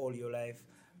seen all your life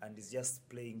and is just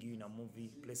playing you in a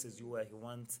movie, places you where he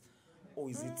wants? Or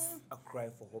is it a cry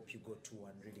for hope you go to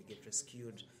and really get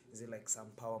rescued? Is it like some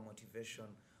power motivation?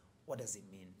 What does it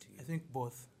mean to you? I think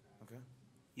both. Okay.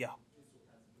 Yeah.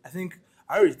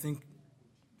 I already think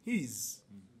There's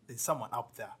someone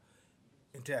up there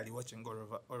entirely watching all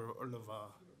over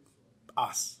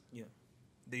us, Yeah.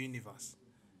 the universe.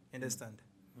 You understand?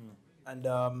 And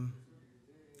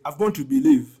I've gone to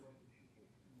believe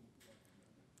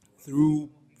through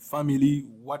family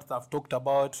what I've talked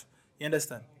about. You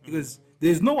understand? Because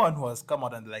there's no one who has come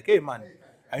out and like, hey man,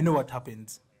 I know what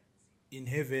happens in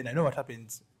heaven, I know what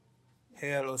happens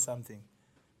hell or something.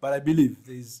 But I believe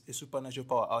there's a supernatural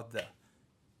power out there.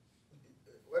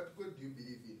 What God do you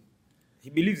believe in? He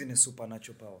believes in a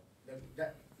supernatural power.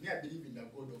 Me, I believe in the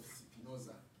God of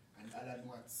Spinoza and Alan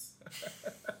Watts.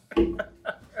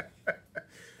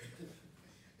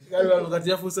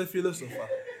 Philosopher.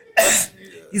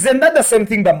 Isn't that the same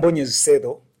thing that Mbonye say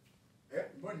though?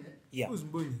 Bonnie? Yeah. Who's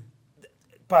Mbonye?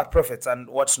 Prophets and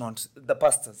what's not, the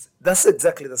pastors. That's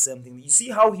exactly the same thing. You see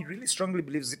how he really strongly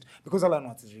believes it? Because Alan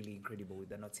Watts is really incredible with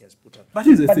the notes he has put up. But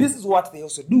here's the thing. This is what they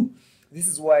also do. This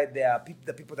is why there are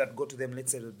the people that go to them,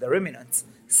 let's say the remnants,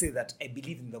 say that I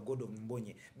believe in the God of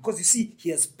Mbonye. Because you see,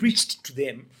 he has preached to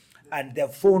them and they've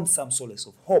found some solace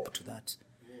of hope to that.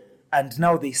 And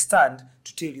now they stand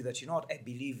to tell you that, you know what, I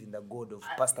believe in the God of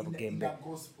Pastor In Bugembe. the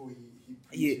gospel, he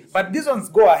Yeah, preaches. but these ones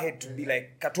go ahead to be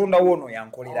like Katonda wono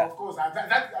yankolera. Of course,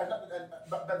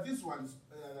 but these ones,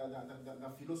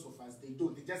 the philosophers, they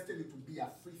don't. They just tell you to be a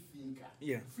free thinker.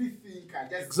 Yeah. Free thinker.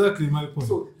 Just, Exactly my point.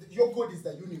 So your God is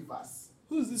the universe.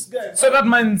 Who's this guy? So that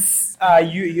means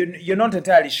you're not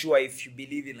entirely sure if you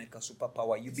believe in like a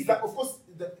superpower. You believe. But of course,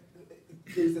 there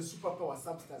is a superpower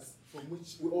substance from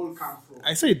which we all come from.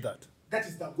 I said that. That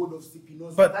is the God of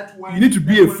Spinoza. But that one, you need to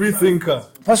be that a one free substance thinker.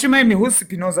 from- First, remind me who's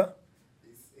Spinoza.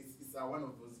 It's one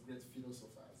of those great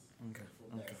philosophers. Okay.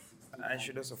 From the 16th I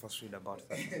should also first read about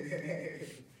that.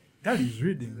 That is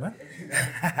reading, man.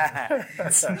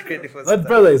 That's incredible. That stuff.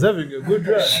 brother is having a good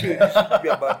run. Should be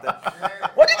about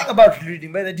that. What do you think about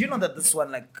reading? By the way, do you know that this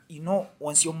one, like, you know,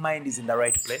 once your mind is in the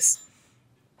right place,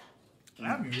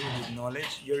 I'm a reader. with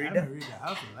knowledge, you're a I'm a reader, reader. I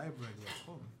have a library at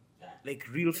home. like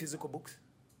real physical books.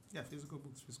 Yeah, physical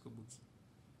books.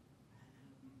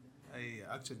 I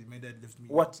actually, my dad left me.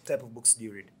 What type of books do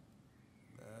you read?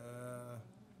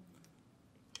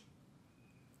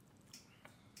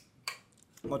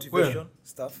 Motivation Well,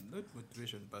 stuff. Not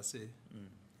motivation per se.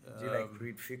 Do you like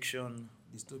read fiction?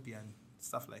 Dystopian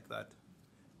stuff like that.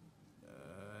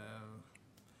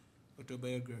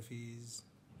 Autobiographies.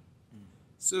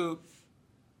 So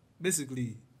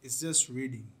basically, it's just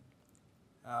reading.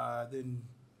 Then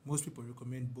most people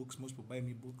recommend books. Most people buy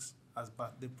me books as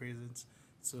birthday presents.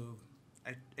 So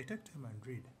I take time and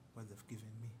read what they've given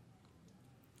me.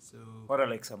 So What are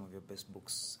like some of your best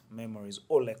books, memories,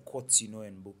 or like quotes you know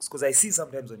in books? Because I see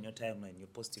sometimes on your timeline you're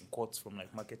posting quotes from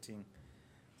like marketing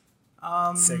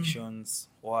sections.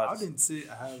 I What? wouldn't say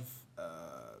I have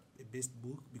a best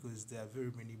book because there are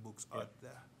very many books out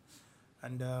there,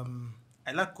 and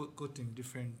I like quoting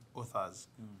different authors.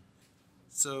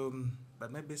 So,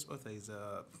 but my best author is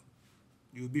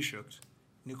you'll be shocked,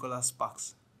 Nicholas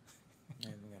Sparks. I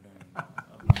think I don't know.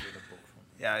 I've not read a book from.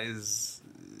 Yeah,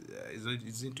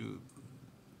 he's into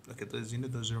okay,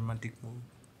 those romantic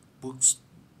books,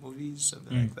 movies,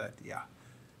 something like that. Yeah,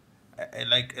 I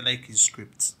like his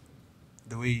scripts,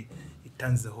 the way he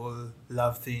turns the whole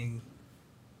love thing.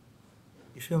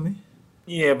 You feel me?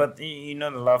 Yeah, but you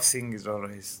know the love thing is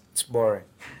always it's boring.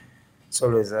 It's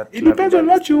always that. It depends on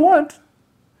what you want.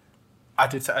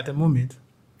 At a moment.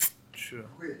 True.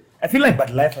 Wait, I feel like,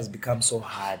 but life has become so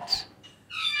hard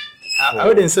I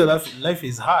wouldn't say life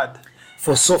is hard.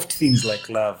 for soft things like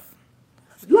love.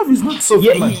 Love is not soft,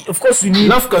 Yeah, man. of course you need.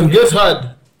 Love can get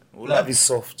hard. Love is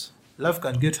soft. Love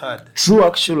can get hard. True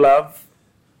actual love.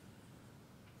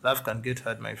 Love can get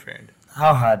hard, my friend.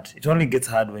 How hard? It only gets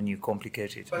hard when you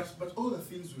complicate it. but all the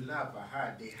things we love are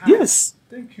hard. They hard. Yes.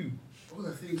 Thank you. All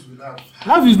the things we love.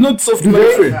 Love is not soft, Do my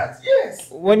they? friend. Hard. Yes.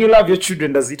 When you love your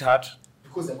children, does it hurt?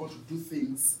 Because they're going to do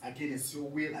things against your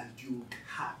will and you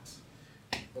hurt.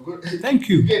 Thank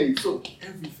you. Get it? So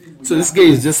everything. We So this love- guy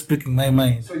is just speaking my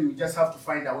mind. So you just have to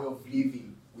find a way of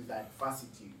living with the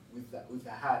adversity, with the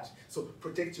hurt. So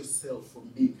protect yourself from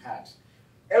being hurt.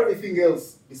 Everything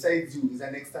else besides you is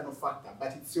an external factor,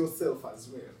 but it's yourself as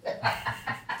well.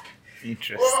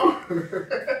 Interesting.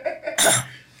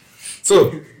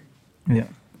 So Yeah.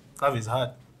 love is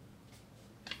hard.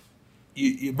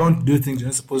 You're bound to do things you're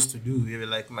not supposed to do. You're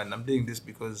like, man, I'm doing this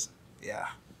because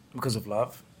Because of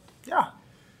love.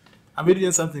 I'm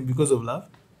doing something because of love.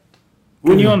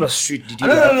 When you're on the street, did you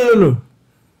No. love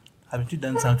Haven't you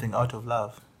done something out of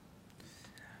love?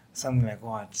 something like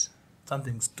what?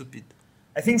 Something stupid.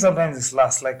 I think sometimes it's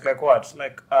last. Like what?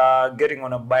 Like getting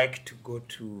on a bike to go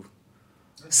to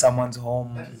someone's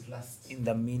home That is lust. in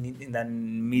the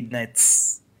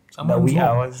midnights, the Someone's wee home.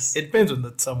 hours. It depends on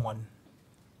that someone.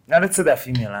 Now let's say they're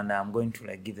female and I'm going to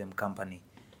like give them company.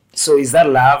 So is that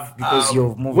love because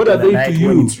you've moved what in are the they night to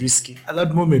when you? it's risky? At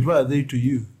that moment, what are they to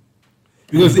you?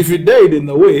 Because if you died in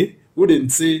the way,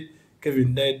 wouldn't say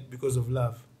Kevin died because of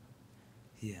love.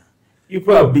 Yeah. You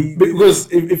Well, probably because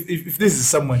if this is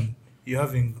someone you're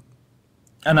having,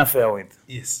 an affair with.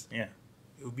 yes, Yeah.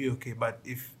 it'll be okay. But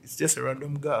if it's just a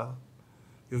random girl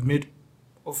you've met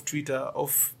off Twitter,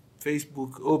 off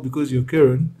Facebook, or because you're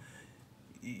Karen,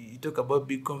 you talk about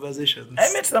big conversations.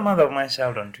 I met the mother of my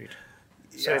child on Twitter.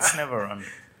 So Yeah. it's never wrong.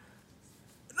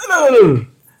 No.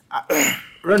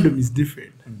 Random is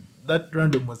different. That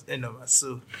random was enormous.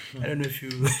 So I don't know if you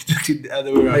took it the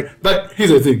other way around. But here's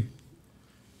the thing.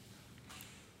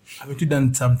 Haven't you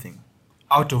done something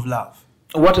out of love?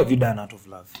 What have you done out of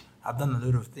love? I've done a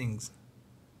lot of things.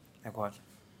 Like what?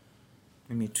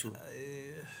 Me too.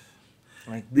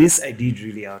 Like this I did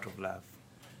really out of love.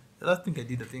 The last thing I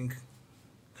did,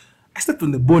 I stepped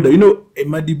on the border. You know, a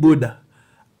muddy border.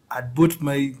 I'd bought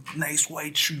my nice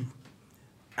white shoe.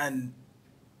 And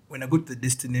when I got to the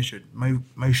destination,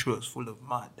 my shoe was full of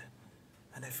mud.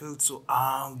 And I felt so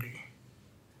angry.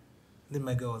 Then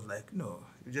my girl was like, no,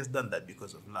 you just done that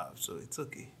because of love, so it's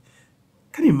okay.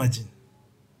 Can you imagine?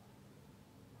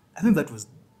 I think that was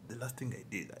the last thing I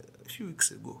did a few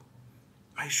weeks ago.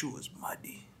 My shoe was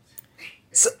muddy.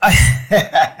 So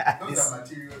Those are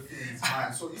material things,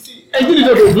 man. So you see, I did it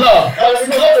out of love. I was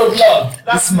out of love.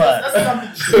 this man. that's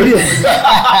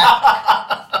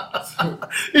something.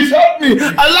 It helped me.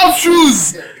 I love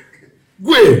shoes.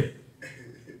 Gwe.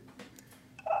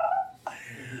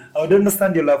 I would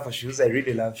understand your love for shoes. I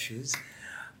really love shoes.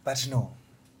 But no.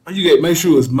 And you get my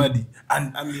shoe was muddy.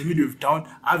 And I'm in the middle of town.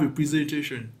 I have a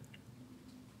presentation.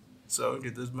 So I went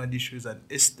with those muddy shoes and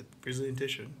aced the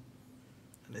presentation.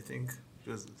 And I think it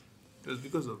was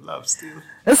because of love still.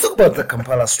 Let's talk about the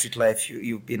Kampala street life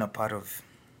you've been a part of.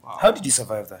 Wow. How did you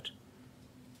survive that?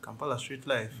 Kampala street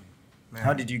life. Man.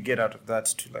 How did you get out of that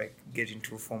to like get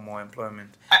into formal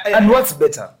employment? I- And what's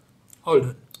better? Hold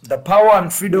on. The power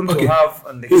and freedom Okay. to have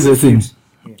and the Here's the thing.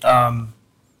 Yeah.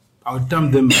 I would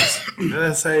term them as the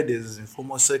other side is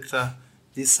informal sector,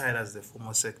 this side as the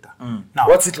formal sector. Now,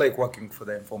 What's it like working for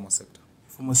the informal sector?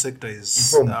 formal sector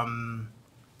is Informal.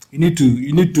 you need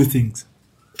two things.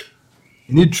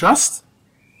 You need trust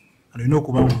and you know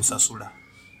kubangu usasula.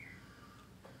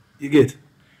 You get?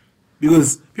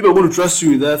 Because people are going to trust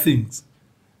you with other things.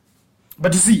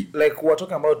 But you see, like we're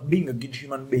talking about being a good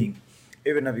human being,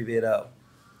 even if you're there.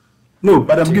 No,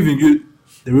 but I'm giving you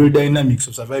the real dynamics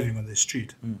of surviving on the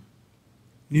street. You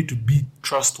need to be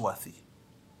trustworthy.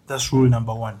 That's rule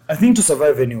number one. I think to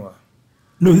survive anywhere,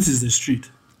 No, this is the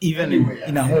street. even Anyway,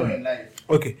 in a anyway, home, life.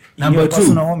 Okay. in Number your two.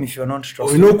 personal home, if you're not You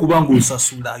trustworthy. know kubangu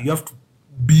usasula. You have to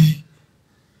be.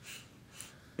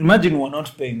 Imagine we're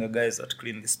not paying the guys that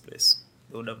clean this place.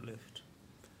 They would have left.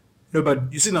 No,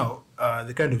 but you see now,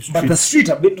 the kind of street. But the street,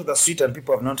 I've been to the street and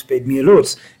people have not paid me a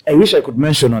lot. I wish I could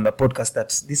mention on the podcast that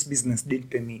this business didn't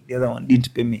pay me, the other one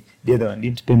didn't pay me, the other one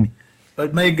didn't pay me.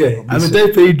 But my guy, haven't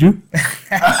I paid you?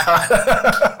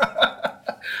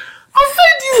 I've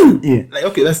paid you. Yeah. Like,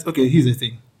 okay, that's okay. Here's the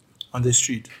thing. On the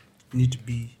street, you need to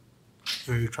be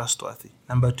very trustworthy.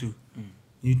 Number two,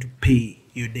 you need to pay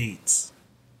your dates.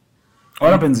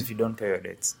 What happens if you don't pay your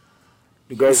debts?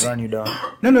 You guys run you down.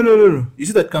 No. You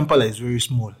see that Kampala is very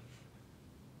small.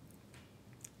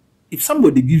 If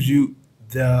somebody gives you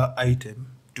their item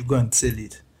to go and sell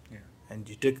it, and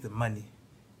you take the money,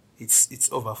 it's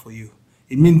over for you.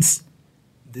 It means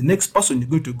the next person you're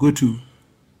going to go to,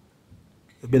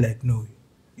 they'll be like, no,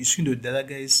 you see the other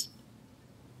guys.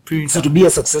 So to be a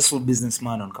successful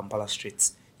businessman on Kampala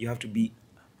streets, you have to be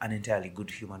an entirely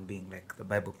good human being, like the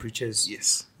Bible preaches.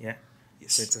 Yes, Yeah.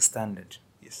 yes, So it's a standard.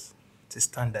 yes. It's a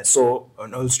standard. So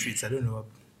on all streets, I don't know.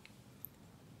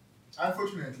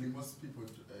 Unfortunately, most people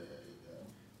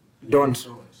don't.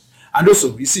 And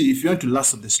also, you see, if you want to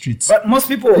last on the streets, But most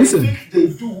people listen. think they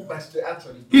do, but they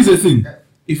actually Here's the thing.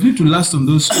 If you need to last on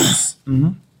those streets,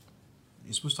 Mhm.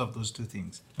 you're supposed to have those two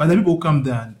things. But the people who come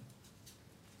there and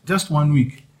just 1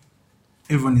 week,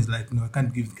 everyone is like, no, I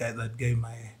can't give that guy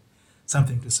my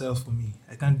something to sell for me.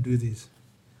 I can't do this.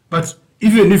 But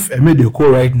even if I made a call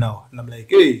right now and I'm like,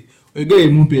 hey, we get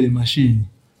a machine,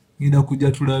 they'll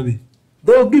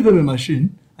give them a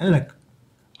machine and they're like,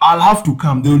 I'll have to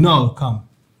come. They'll know I'll come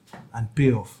and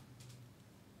pay off.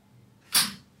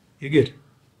 You get?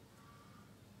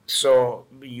 So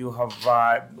you have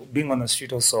being on the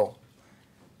street also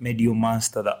made you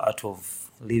master the art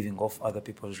of living off other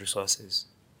people's resources.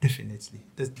 Definitely.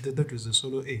 That was the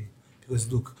solo aim. Because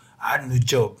look, I had no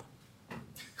job.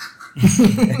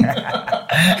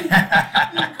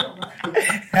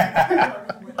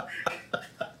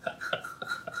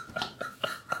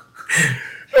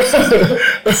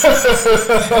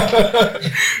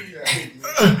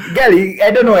 Gali,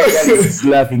 I don't know why Gali is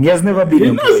laughing. He has never been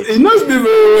employed. He knows me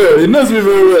very well. He knows me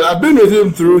very well. I've been with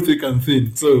him through thick and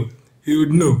thin, so he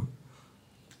would know.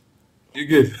 You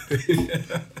get?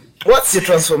 What's your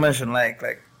transformation like?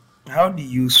 Like, how do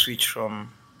you switch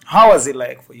from? How was it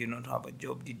like for you not to have a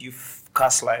job? Did you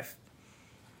curse life?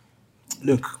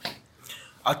 Look,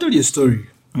 I'll tell you a story.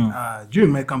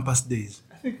 During my campus days,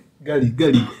 I think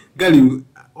Gali.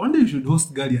 One day you should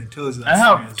host Gali and tell us that. I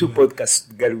story have as 2 well.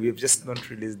 podcasts, Gali. We've just not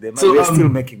released them. So, So, we're still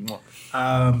making more.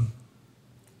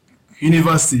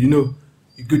 University, you know,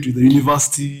 you go to the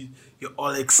university, you're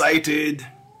all excited,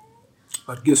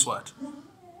 but guess what?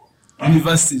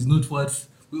 University is not what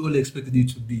we all expected it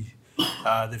to be.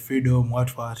 The freedom,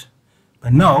 what.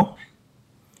 But now,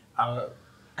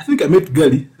 I think I met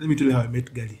Gali. Let me tell you how I met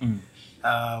Gali.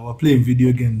 We're playing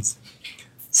video games.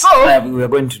 So, We are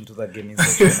going into that gaming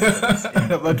section.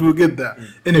 but we'll get there.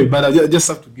 Anyway, but I just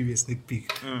have to give you a sneak peek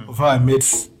of how I met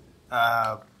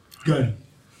Gali.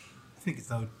 I think it's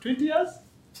now 20 years?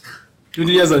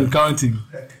 20 years and counting.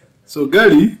 So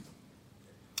Gali,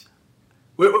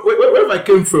 wherever I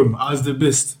came from, I was the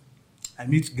best. I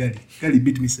meet Gali. Gali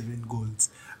beat me 7 goals.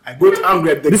 I got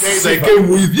angry at the guys I came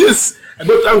with. Yes, I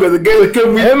got angry at the guys I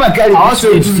came with. I remember Gali I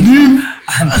wanted beat to me. leave.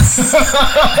 And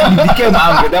he became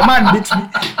angry. The man beat me,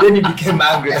 then he became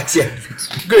angry that he had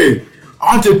beat me. Okay,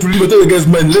 I wanted to leave. I told the guys,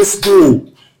 man, let's go.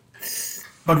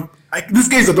 But these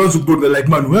guys are done so good. They're like,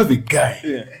 man, we have a guy.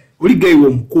 Yeah. Only guy wa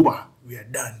Mkoba, we are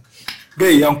done.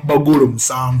 Guy yankuba golo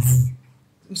msamvu.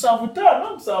 Msamvu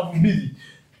tano, msamvu mbili.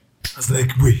 I was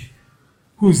like, wait,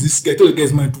 who's this guy? I told the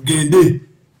guys, man, to get in there.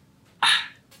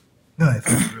 No, I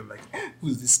felt like,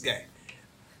 who's this guy?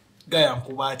 Guy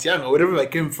Yankuba Atianga, wherever I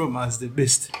came from, I was the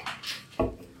best.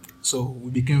 So we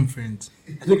became friends.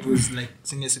 I think it was like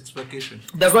senior 6 vacation.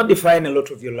 Does not define a lot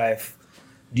of your life.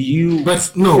 Do you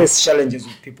But no. face challenges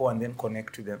with people and then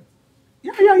connect to them?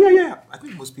 Yeah. I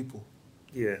think most people.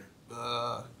 Yeah.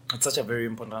 It's such a very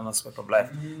important aspect of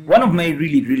life. One of my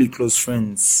really, really close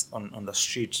friends on the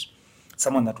street,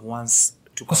 someone that once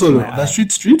took So my the eye.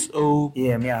 street? Oh,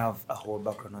 Yeah, me, I have a whole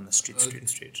background on the street.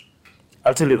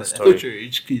 I'll tell you the I story. thought you're a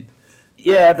rich kid.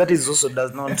 Yeah, that is also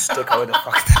does not take away the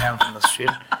fact that I am from the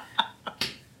street.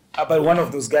 But one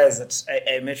of those guys that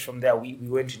I met from there, we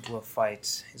went into a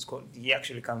fight. He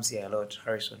actually comes here a lot,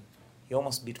 Harrison. He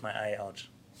almost beat my eye out.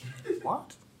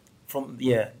 What?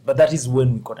 But that is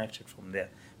when we connected from there.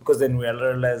 Because then we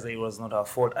realized that it was not our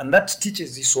fault. And that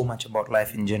teaches you so much about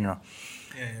life in general.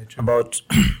 Yeah, true. About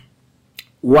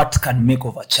what can make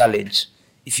of a challenge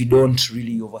if you don't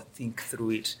really overthink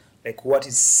through it. Like what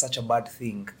is such a bad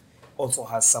thing also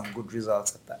has some good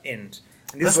results at the end.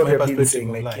 And this That's is what my I've been perspective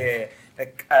saying. of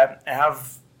Like, life.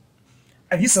 I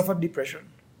have you suffered depression?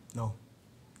 No.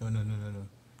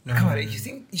 Come on,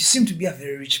 you seem to be a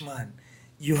very rich man.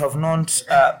 You have not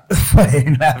fallen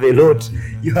in love a lot.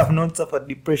 You have not suffered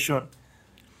depression.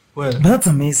 Well, But that's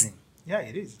amazing. yeah,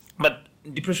 it is. But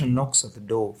depression knocks at the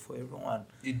door for everyone.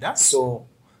 It does. So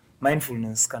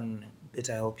mindfulness can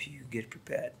better help you get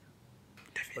prepared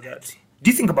for that.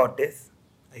 Do you think about death?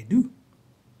 I do.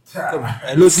 Come on.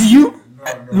 I lost you.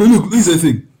 No, look, this is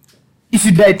the thing. If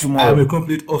you die I am tomorrow, a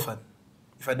complete orphan.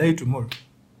 If I die tomorrow,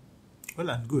 well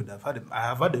and good. I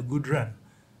have had a good run.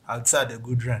 Outside a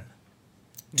good run.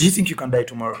 do you think you can die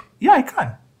tomorrow? Yeah, I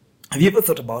can. Have you ever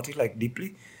thought about it, like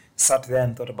deeply? Sat there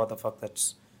and thought about the fact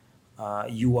that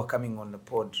you were coming on the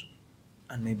pod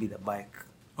and maybe the bike.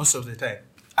 Most of the time,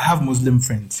 I have Muslim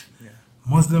friends. Yeah.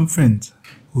 Muslim friends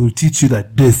who will teach you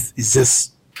that death is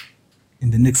just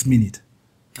in the next minute.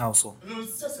 How so? No,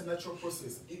 it's just a natural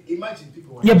process. Imagine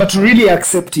people. Yeah, but to really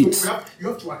accept you it.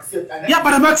 have to accept. And Yeah,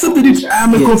 but I've accepted it. I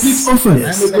am a Yes. complete orphan.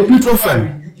 Yes. I am a complete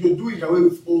orphan. You're doing away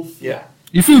with all fear. Yeah.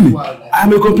 You feel me? I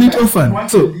am a complete orphan.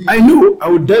 So I know I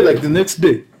would die like the next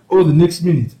day or the next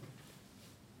minute.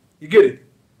 You get it?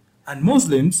 And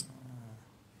Muslims,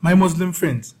 my Muslim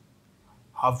friends,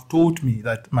 have taught me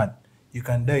that, man, you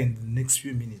can die in the next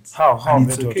few minutes. How And have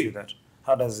it's they taught okay. you that?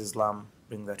 How does Islam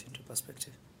bring that into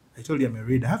perspective? I told you I'm a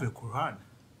reader. I have a Quran.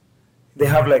 They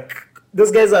have like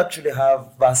those guys actually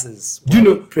have verses. Do you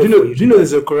know? Do Pray you for know? you Do you know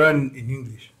there's a Quran in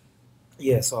English?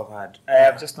 Yes, so I've had. I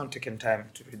have just not taken time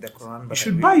to read the Quran. You But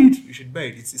should I buy it. You should buy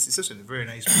it. It's such a very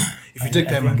nice book. If you take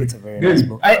time think and it's read. a very Guys, nice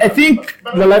book. I think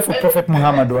the life of Prophet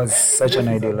Muhammad was such an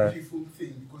ideal life. Beautiful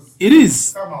thing because It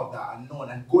is. come out that are known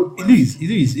and God. It is. It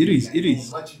is. It is. It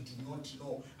is. What you do not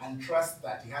know and trust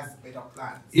that he has better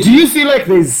plans. Do you feel like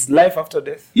there's life after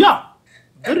death? Yeah,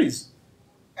 there is.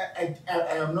 I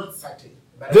am not certain.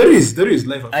 But There is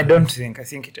life after I don't think. I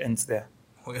think it ends there.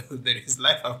 Well, there is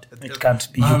life after death. It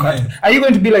can't be. My You can't. man. Are you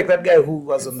going to be like that guy who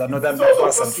was on the northern It's also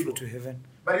bypass and possible. flew to heaven?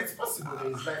 But it's possible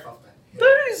there is life after.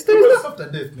 There is life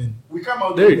after death, man. We come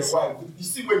out There of is. the wild. You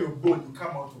see, when you're born, you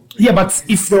come out of. Yeah, but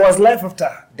if there was life after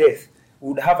death, we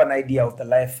would have an idea of the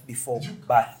life before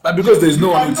birth. But because there is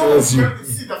no one who And no tells you. one-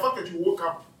 See, the fact that you woke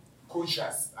up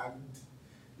conscious and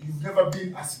you've never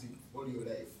been asleep all your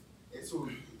life. So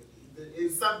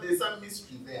there's some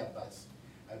mystery there, but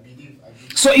I believe.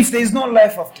 So if there is no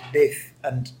life after death,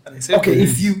 and Except okay, there if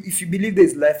is. you believe there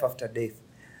is life after death,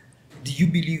 do you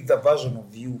believe the version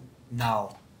of you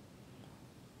now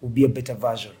will be a better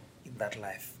version in that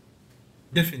life?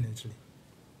 Definitely.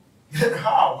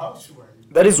 How? How sure are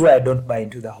you? That is why I don't buy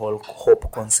into the whole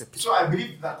hope concept. So I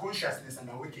believe that consciousness and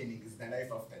awakening is the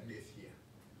life after death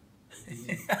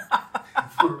here.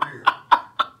 For real.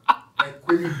 Like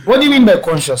when you What do you mean by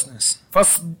consciousness?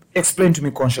 First, explain to me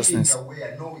being consciousness.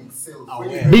 aware, knowing self, Aware.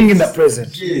 when you- Being in the present.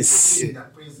 Yes, Yes. being in the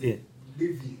present, Yeah.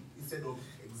 living instead of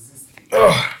existing.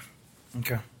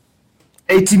 Okay.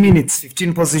 80 minutes,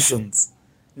 15 positions,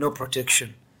 no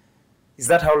protection. Is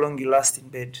that how long you last in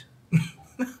bed?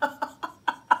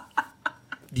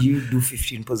 Do you do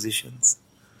 15 positions?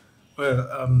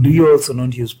 Well, Do you also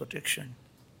not use protection?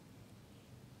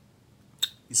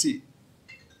 you see,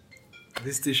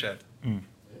 this T-shirt.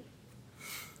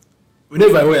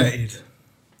 Whenever I wear it,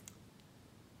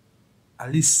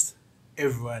 at least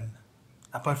everyone,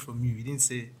 apart from you, you didn't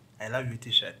say I love your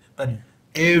T-shirt, but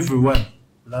everyone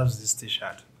loves this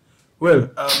T-shirt. Well,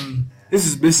 this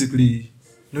is basically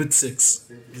not sex.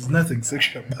 There's nothing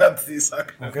sexual about this.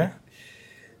 Actually. Okay.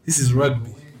 This is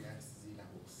rugby.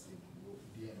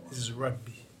 This is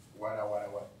rugby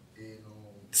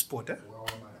sport. Eh?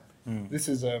 This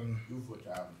is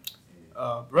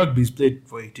rugby is played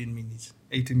for 18 minutes.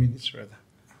 18 minutes rather.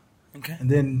 Okay. And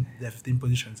then there are 15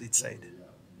 positions each side.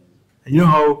 And you know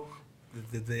how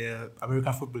the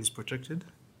American football is protected?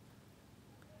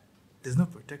 There's no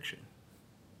protection.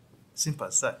 Simple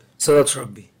as that. So that's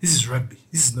rugby. This is rugby.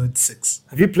 This is not sex.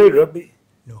 Have you played rugby?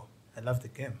 No, I love the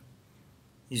game.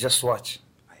 You just watch.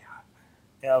 I have.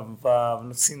 Yeah, I've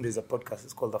not seen there's a podcast.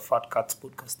 It's called the Fat Cats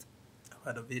Podcast. I've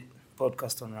heard of it.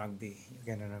 Podcast on rugby.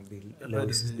 Again, on rugby. I've heard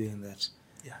Lewis of is it. doing that.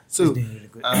 Yeah. He's So doing really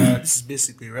good. this is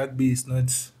basically rugby. Is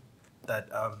not that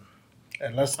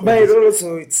and last But it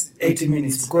also it's 80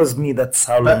 minutes because me that's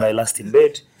how long I last in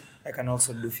bed. I can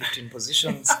also do 15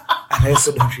 positions and I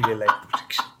also don't really like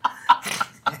protection.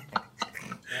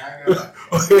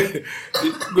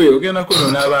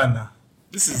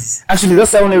 This is Actually,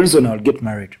 that's the only reason I'll get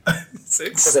married because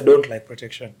sex. I don't like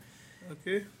protection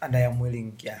Okay. and I am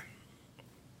willing. Yeah,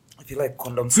 I feel like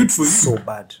condoms Good is for you. so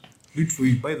bad. Good for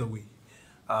you. By the way,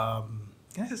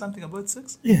 can I say something about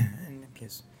sex? Yeah,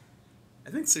 please.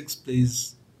 I think sex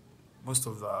plays most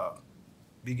of the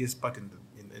biggest part in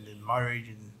marriage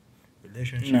and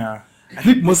relationship. Nah, I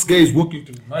think most guys walk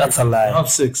into marriage That's a lie. to have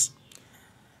sex.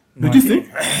 no, Don't you think?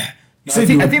 No,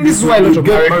 I think this is why a lot of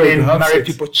get married to have married sex.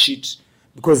 people cheat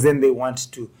because then they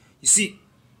want to. You see,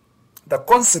 the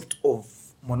concept of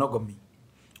monogamy,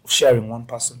 of sharing one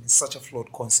person, is such a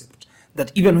flawed concept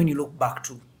that even when you look back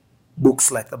to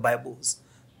books like the Bibles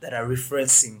that are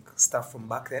referencing stuff from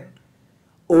back then,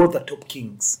 all the top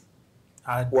kings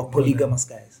were polygamous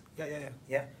guys. Yeah.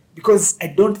 Yeah, because I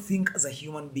don't think as a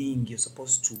human being you're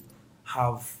supposed to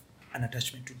have an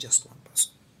attachment to just one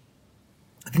person.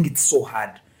 I think it's so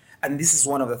hard. And this is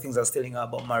one of the things I was telling her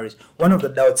about marriage. One of the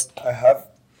doubts I have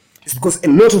is because a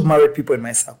lot of married people in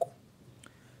my circle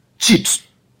cheat.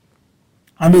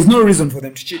 And there's no reason for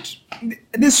them to cheat.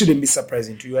 This shouldn't be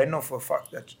surprising to you. I know for a fact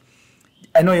that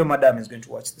I know your madam is going to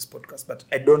watch this podcast, but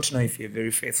I don't know if you're a very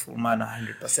faithful man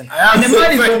 100%. am And a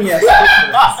man is so only as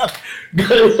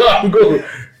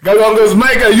Galongo's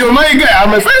my guy. You're my guy.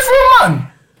 I'm a faithful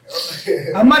man.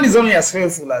 a man is only as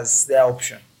faithful as their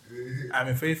option I'm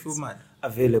a faithful man.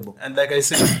 available. And like I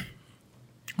said,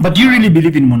 But do you really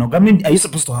believe in monogamy? Are you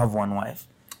supposed to have one wife?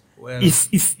 well,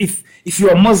 If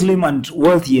you're Muslim and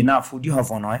wealthy enough, would you have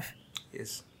one wife?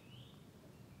 yes.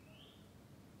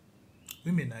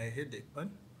 Women are a headache,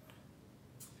 man.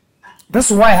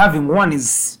 That's why having one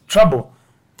is trouble.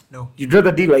 No. You'd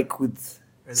rather deal like with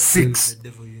Rather six. The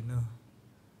devil, you know.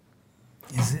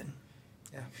 Is it?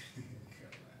 Yeah.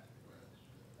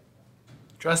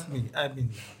 Trust me, I mean,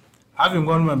 having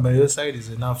one man by your side is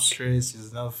enough stress,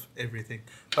 is enough everything.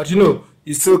 But you know,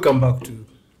 you still come back to.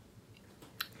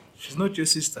 She's not your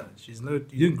sister. She's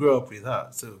not. You didn't grow up with her,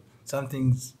 so some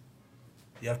things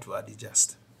you have to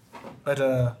adjust. But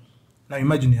now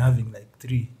imagine you're having like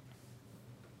three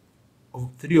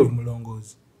of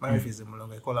Mulongos. My wife is a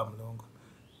Mulongo. I call her Mulongo.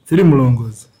 3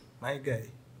 Mulongos. My guy.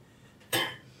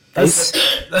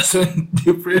 That's when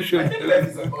depression. I think life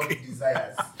is about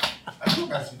desires. As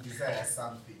long as you desire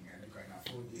something and you can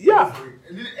afford it. Yeah.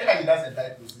 Energy doesn't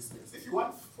like resistance. If you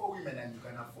want 4 women and you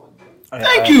can afford them.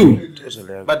 Thank you.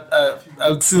 Totally. But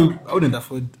I wouldn't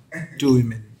afford 2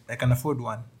 women. I can afford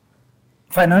 1.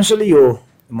 Financially or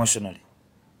emotionally?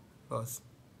 Because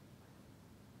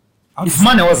If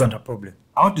money wasn't a problem.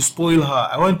 I want to spoil her.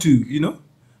 I want to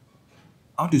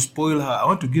spoil her. I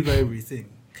want to give her everything.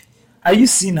 Are you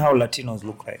seeing how Latinos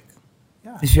look like?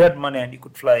 Yeah. If you had money and you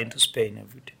could fly into Spain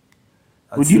every day,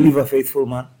 I'd would you still- leave a faithful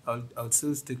man? I would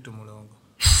still stick to Mulongo.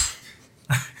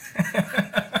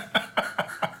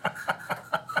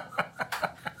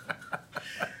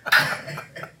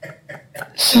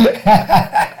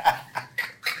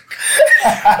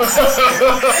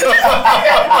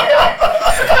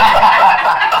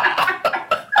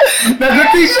 Now the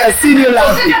thing I seen you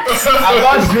laughing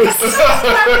about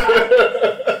this.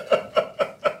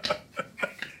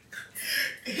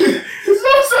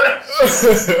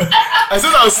 I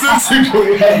said I was still single.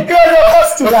 You're the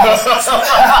first to laugh.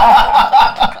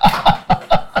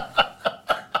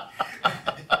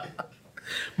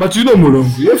 But you know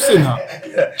Mulongo. You've seen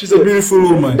her. She's a beautiful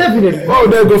woman. Definitely. Why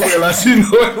would I go for a Latino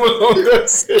when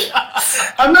Mulongo?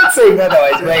 I'm not saying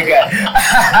otherwise, my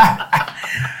guy.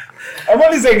 I'm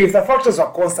only saying if the factors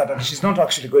are constant and she's not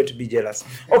actually going to be jealous.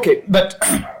 Okay, but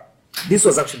this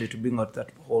was actually to bring out that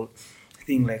whole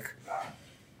thing like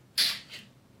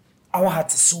our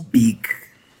hearts are so big.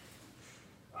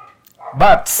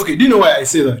 But Okay, do you know why I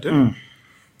say that?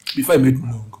 Before I met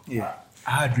Mulongo, yeah.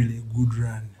 I had really a good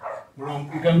run.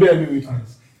 Mulongo, you can bear me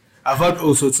witness. I've had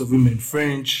all sorts of women: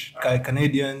 French,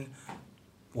 Canadian,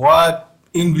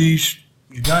 English,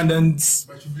 Ugandans,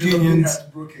 But you've never been Kenyans.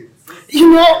 heartbroken.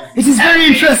 You know, it is very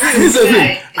interesting. Here's the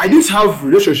thing: I didn't have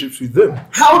relationships with them.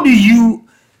 How do you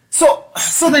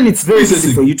so then it's very Listen.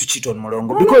 easy for you to cheat on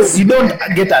Mulongo because you don't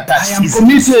get attached. I am easily.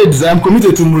 committed. I am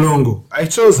committed to Mulongo. I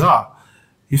chose her.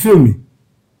 You feel me?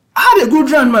 I had a good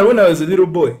run, man, when I was a little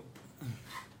boy.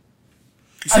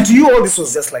 And to you all this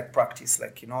was just like practice,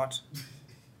 like you know what?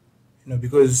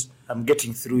 Because I'm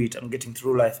getting through it. I'm getting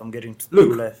through life. I'm getting Look.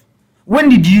 through life. When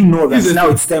did you know that This is now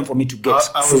the- it's time for me to get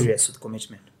I was- serious with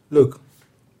commitment? look,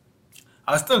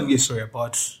 I was telling you a story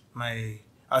about my.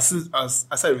 I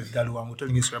started with Galuwangu,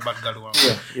 telling you a story about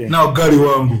Galuwangu. Yeah. Now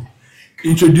Galuwangu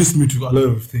introduced me to a lot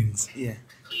of things. Yeah.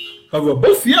 But we were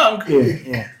both young.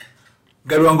 Yeah.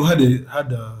 Galuwangu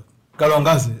Galuwangu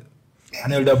has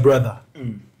an elder brother,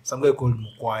 some guy called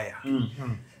Mukwaya.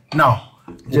 Now,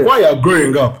 Mukwaya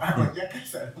growing up,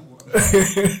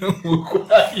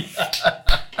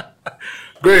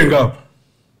 growing up,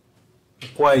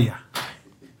 Mukwaya.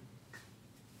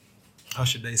 How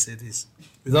should I say this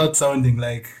without sounding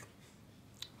like?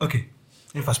 Okay,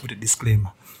 let me first put a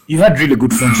disclaimer. You had really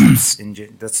good friendships in jail.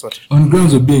 That's what. On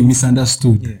grounds of being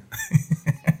misunderstood, Yeah.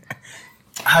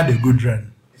 I had a good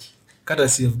run.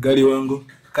 Courtesy of Galuwangu,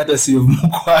 courtesy of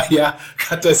Mukwaya,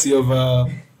 courtesy of That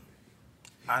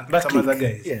some clique, other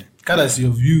guys. yeah. Courtesy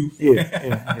of you.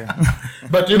 Yeah.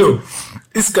 But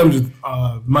this comes with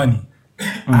money.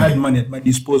 I had money at my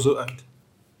disposal and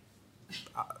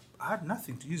I had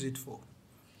nothing to use it for.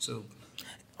 So,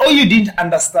 Oh, you didn't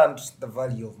understand the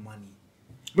value of money.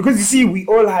 Because you see, we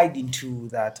all hide into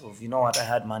that of, you know what, I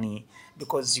had money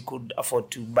because you could afford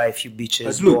to buy a few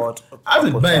beaches. but look, go out a I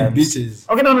wasn't couple buying times. beaches.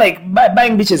 Okay, no, like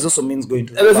buying beaches also means going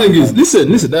to. And the thing is,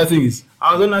 listen, the thing is,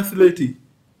 I was on Athletic.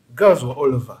 Girls were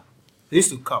all over. They used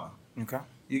to come. Okay.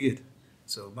 You get?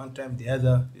 So one time, the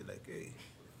other, you're like, hey,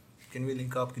 can we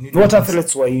link up? Can you do What this?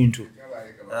 athletes were you into?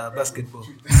 Basketball.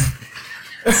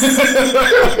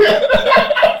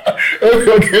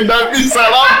 Okay, that is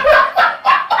salam.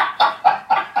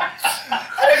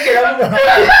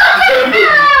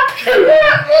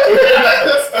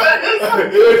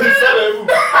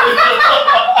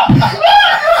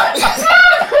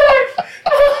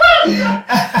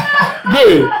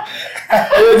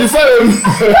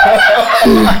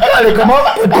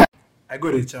 I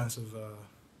got a chance of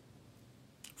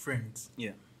friends,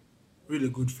 Yeah. really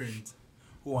good friends,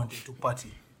 who wanted to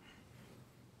party.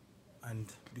 And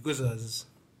because I was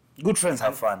Good friends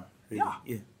have fun. Really.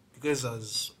 Yeah. because I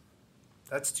was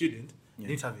that student, Yeah. I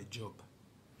didn't have a job.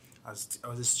 I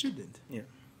was a student. Yeah.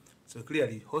 So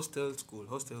clearly, hostel, school.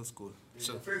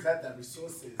 So friends had the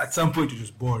resources. at some point, it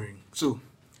was boring. So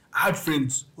I had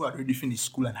friends who had already finished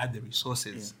school and had the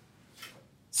resources.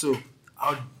 So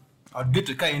I'd get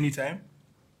a car anytime,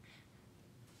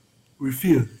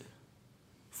 refilled,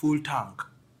 full tank,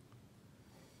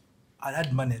 I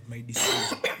had money at my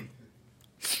disposal.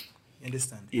 You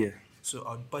understand? Yeah. So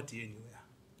I would party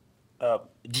anywhere.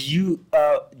 Do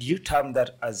you term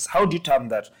that as, how do you term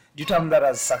that? Do you term that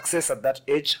as success at that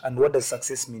age? And what does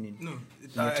success mean in? No,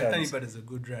 your I terms? think it as a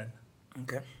good run.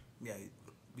 Okay. Yeah,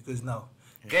 because now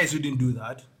guys who didn't do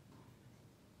that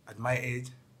at my age,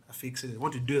 I fix it.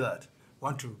 Want to do that?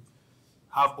 Want to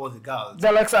have all the girls?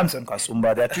 They're like Samson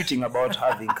Kasumba. They're tweeting about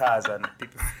having cars and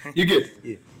people. You get?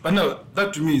 Yeah. But no,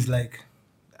 that to me is like,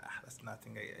 that's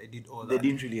nothing. I did all They that.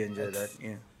 didn't really enjoy that.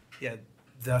 Yeah. Yeah,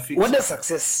 they're fixed. What does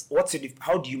success? What's your?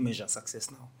 How do you measure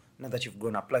success now? Now that you've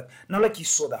grown up, like now, like you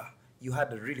saw that you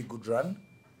had a really good run,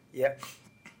 yeah.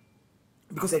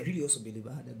 Because I really also believe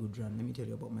I had a good run. Let me tell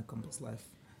you about my campus life.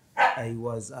 I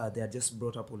was they had just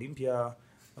brought up Olympia.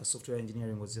 Software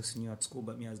engineering was just new at school,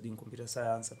 but me I was doing computer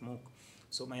science at MOOC.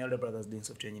 So my elder brother was doing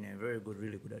software engineering, very good,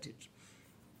 really good at it.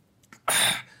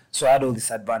 So I had all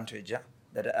this advantage, yeah,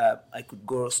 that I could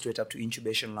go straight up to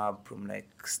incubation lab from like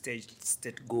state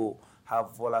go,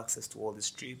 have all access to all the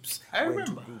strips. I went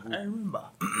to remember. Google. I remember.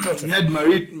 You had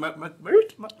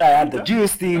Marit. I had the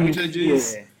juice thing. Makita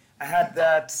juice. Yeah. I had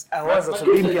that. I was at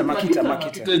Olympia,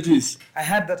 Makita. Juice. I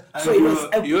had that. And So it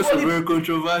was. you're also call it- very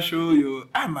controversial.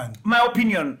 Man. my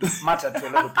opinion mattered to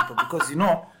a lot of people because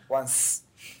once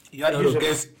You had a lot of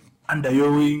guys under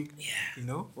your wing. Yeah. You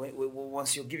know.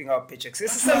 once you're giving out paychecks,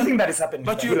 it's the same thing that is happening.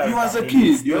 But to you Hillary as a campaign.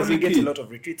 kid, you You as only a get a kid. lot of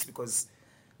retweets because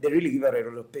they really give out a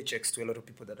lot of paychecks to a lot of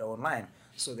people that are online.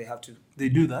 So they have to. They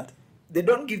do that. They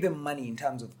don't give them money in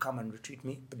terms of come and retweet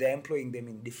me, but they're employing them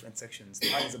in different sections. The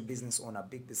man is a business owner,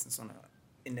 big business owner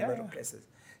in a lot of places.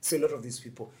 So a lot of these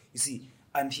people, you see,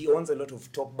 and he owns a lot of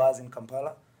top bars in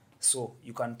Kampala. So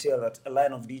you can tell that a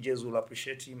line of DJs will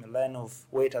appreciate him, a line of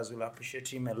waiters will appreciate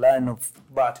him, a line of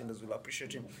bartenders will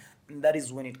appreciate him. And that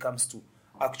is when it comes to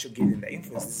actually giving the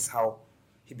influence. This is how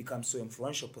he becomes so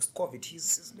influential post-COVID.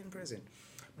 He's been present.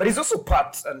 But he's also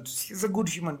part, and he's a good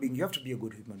human being. You have to be a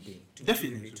good human being to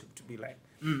Definitely. to be like.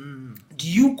 Do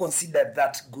you consider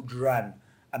that good run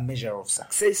a measure of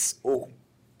success, or?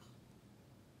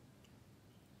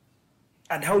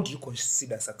 And how do you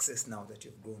consider success now that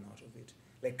you've grown out of it?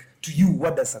 Like, to you,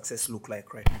 what does success look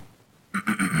like right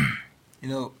now? You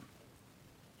know.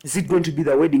 Is it going to be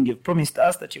the wedding you've promised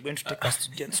us that you're going to take us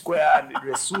to Gent Square and we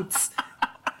dress suits?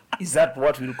 Is that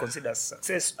what we'll consider as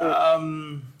success? Or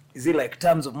is it like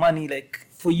terms of money? Like,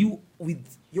 for you,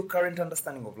 with your current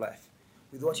understanding of life,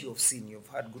 with what you have seen, you've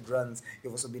had good runs,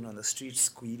 you've also been on the streets,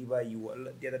 Kuiriba,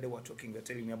 the other day we were talking, you were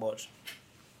telling me about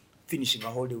finishing a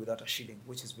whole day without a shilling,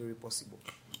 which is very possible.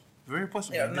 Very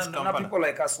possible. Yeah, in this now Kampala. people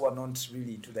like us who are not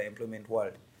really into the employment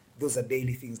world, those are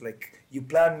daily things. Like, you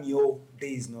plan your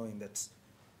days knowing that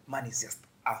money is just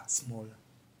a small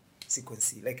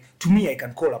sequence. Like, to me, I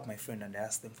can call up my friend and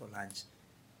ask them for lunch.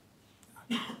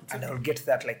 And I'll get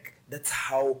that. Like, that's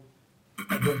how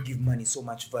I don't give money so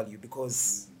much value,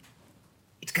 because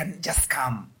it can just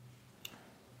come.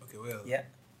 Okay, well. Yeah.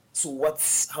 So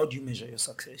how do you measure your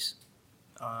success?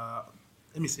 Let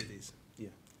me say this.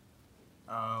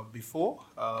 Yeah. Before,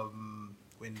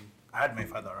 when I had my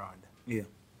father around, Yeah.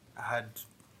 I had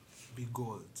big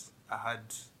goals. I had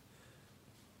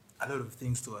a lot of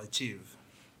things to achieve.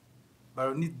 But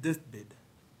on his deathbed,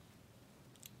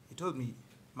 he told me,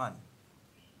 man,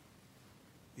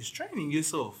 you're straining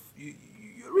yourself.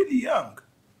 You're really young.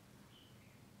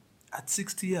 At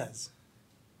 60 years,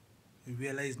 you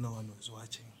realize no one was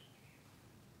watching.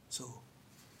 So,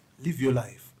 live your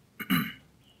life.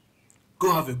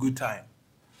 Go have a good time.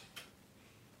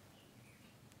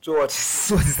 So what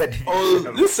is that?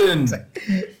 Oh, listen,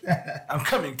 I'm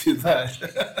coming to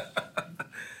that.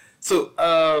 So,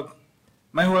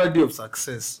 my whole idea of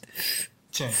success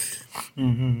changed.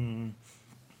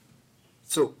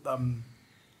 So,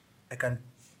 I can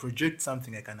project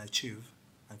something I can achieve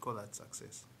and call that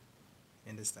success.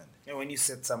 You understand? Yeah, when you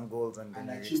set some goals and then And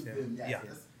you reach achieve them. them, yeah.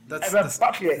 Yeah. That's-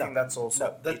 Partly, I no, think that's also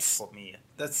no, that's for me. Yeah.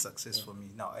 That's success for me.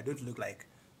 Now, I don't look like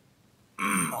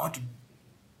I want to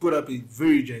put up a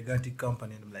very gigantic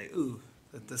company and I'm like, oh,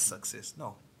 that's success.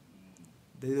 No.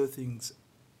 The little things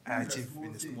I achieve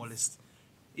in the smallest.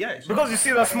 Yeah, it's Because you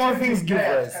see, the small things give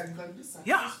us. You can be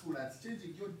Yeah. successful at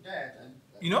changing your diet and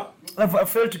You know? I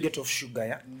failed to get off sugar.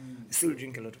 Yeah, I still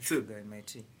drink a lot of sugar in my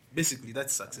tea. Basically,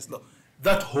 that's success. No,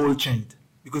 that whole changed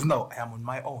because now I am on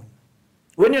my own.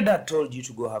 When your dad told you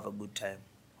to go have a good time,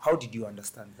 how did you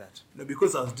understand that? No,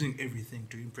 because I was doing everything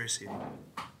to impress him.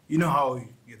 You know how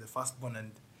you're the firstborn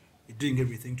and you're doing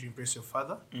everything to impress your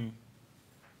father?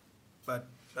 But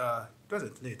it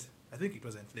wasn't late. I think it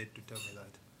wasn't late to tell me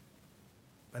that.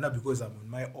 But now because I'm on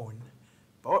my own.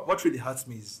 But what really hurts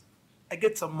me is I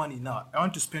get some money now. I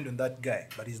want to spend on that guy,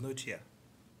 but he's not here.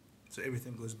 So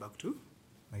everything goes back to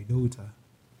my daughter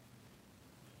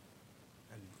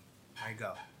and my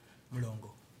girl, Mulongo.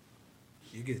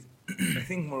 You get? I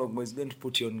think Mologbo is going to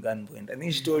put you on gunpoint. I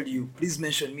think she told you, please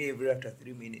mention me every after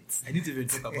 3 minutes. I need to even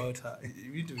talk about her.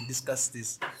 We need to discuss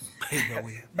this. By the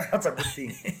way. That's a good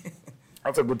thing.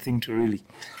 That's a good thing to really.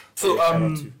 So shout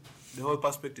out to. the whole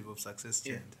perspective of success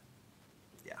Yeah. changed.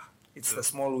 Yeah. It's the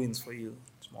small wins for you.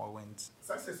 Small wins.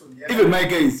 Success on the other Even my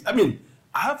guys, I mean,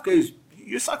 I have guys,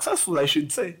 you're successful, I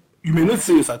should say. You may not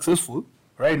say you're successful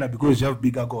right now because you have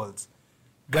bigger goals.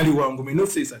 Gali Wangu may not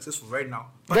say successful right now.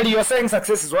 But you are saying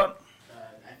success is what?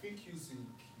 I think using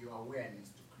your awareness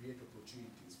to create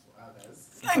opportunities for others.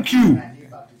 Thank you. And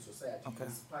impact in society,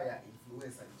 inspire,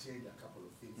 influence, and change a couple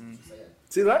of things in society.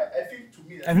 See that? I think to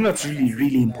me, I think that's really,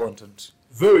 really important.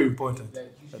 Very important.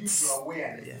 Like you use your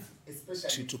awareness, yeah.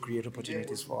 especially To create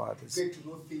opportunities for others. Get to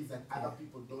know things that other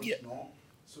people don't Yeah. know.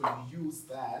 So you use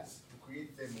that to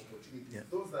create them opportunities. Yeah.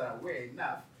 Those that are aware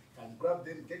enough can grab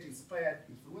them, get inspired,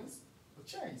 influence, or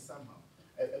change somehow.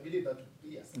 I believe that would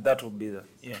be a success. That would be the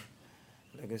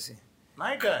legacy.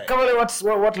 My guy. Kamale,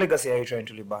 what legacy are you trying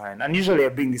to leave behind? And usually I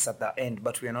bring this at the end,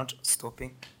 but we are not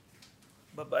stopping.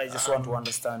 But I just want to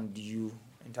understand you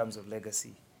in terms of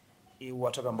legacy. You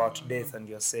were talking about death, and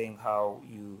you're saying how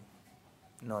you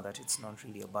know that it's not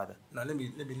really a bother. Now let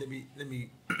me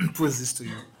pose this to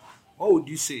you. What would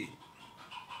you say?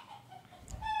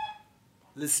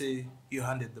 Let's say you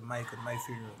handed the mic at my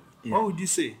funeral. Yeah. What would you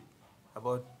say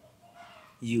about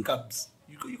You, Cubs?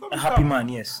 You call a me happy Cub. man,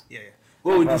 yes. Yeah.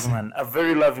 What would you Loving say? man, a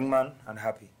very loving man and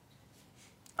happy.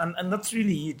 And that's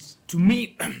really it. To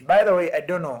me, by the way, I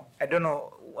don't know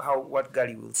what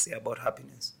Gali will say about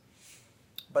happiness.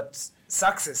 But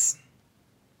success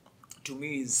to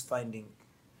me is finding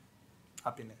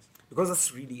happiness. Because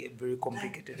that's really a very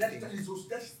complicated That thing. is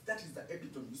the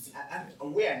epitome. You see, and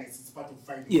awareness is part of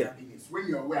finding Yeah. happiness. When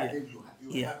you're aware, Yeah. then you're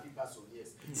Yeah. a happy person, yes.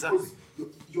 Exactly.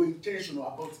 Because you're intentional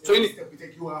about So every you step you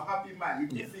take. You are a happy man. You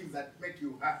do Yeah. things that make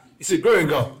you happy. You see,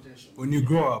 growing up, Intentional. when you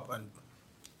grow up, and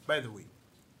by the way,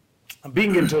 And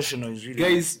being intentional is really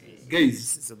guys,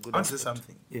 it's a good answer aspect.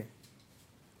 something. Yeah.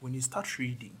 When you start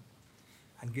reading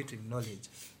and getting knowledge,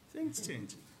 things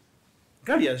change.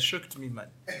 Gary has shocked me, man.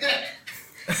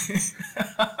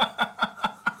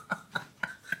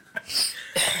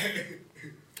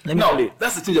 Let me tell you.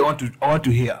 That's the thing I want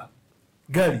to hear.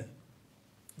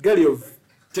 Gary of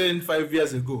 5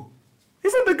 years ago.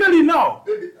 He's not the Gary now.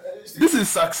 Baby, This is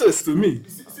success to me. you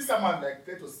see someone like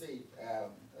Plato said,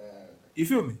 You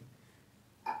feel me?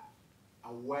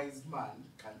 a wise man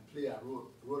can play a role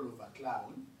of a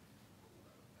clown,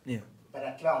 Yeah. but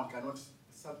a clown cannot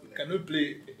something like Cannot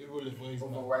play a role of voice of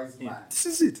a now. wise man. This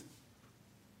is it.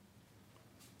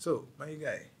 So, my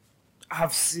guy. I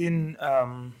have seen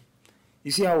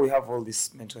you see how we have all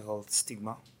this mental health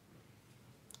stigma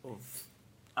of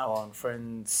our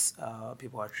friends,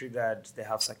 people are triggered, they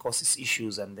have psychosis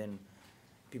issues, and then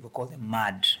people call them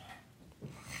mad.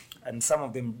 And some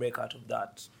of them break out of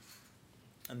that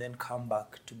and then come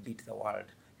back to beat the world.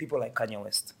 People like Kanye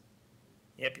West.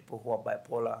 Yeah, people who are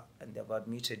bipolar and they've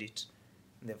admitted it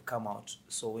and they've come out.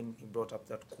 So when he brought up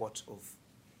that quote of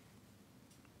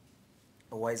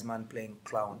a wise man playing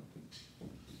clown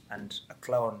and a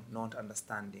clown not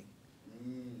understanding.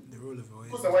 The role of a wise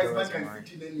Because man. a wise man wise can man.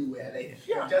 fit in anywhere. Like,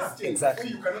 Yeah. just change. Exactly.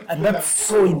 So you cannot And call that's a-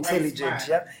 so a wise intelligent, man.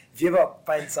 yeah? If you ever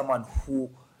find someone who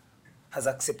has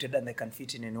accepted and they can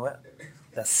fit in anywhere,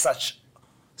 they're such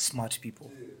smart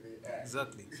people.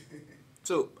 Exactly.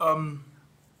 So, I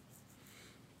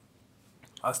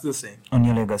was still saying, On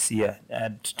your legacy, yeah, I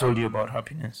had told you about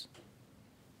happiness.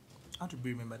 I want to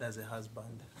be remembered as a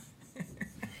husband.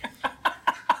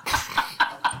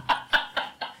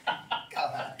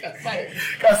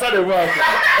 Kasale mwaka.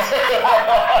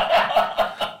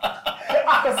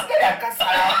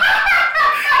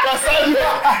 Kasale.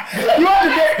 You want to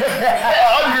get?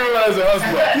 How do you remember as a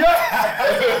husband?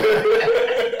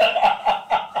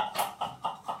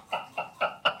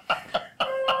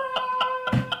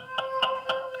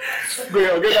 Go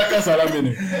ahead, get that casala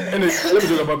minute. Anyway, let me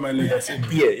talk about my legacy.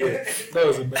 Yeah. That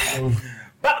was a bad one.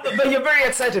 But you're very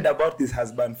excited about this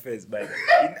husband phase, by the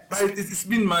way. But it's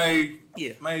been my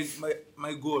Yeah.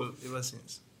 my goal ever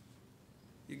since.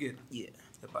 You get? Yeah.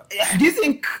 The part. Do you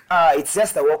think it's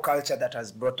just the work culture that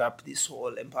has brought up this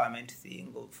whole empowerment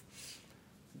thing of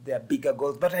there are bigger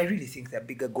goals? But I really think there are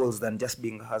bigger goals than just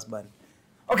being a husband.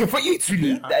 Okay, for you it's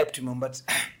really the optimum, but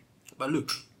But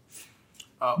look,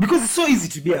 because it's so easy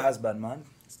to be a husband, man.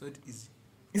 it's not easy.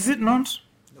 Is it not?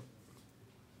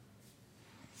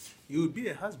 You would be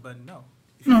a husband now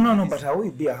No, but I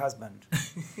will be a husband.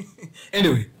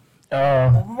 Anyway,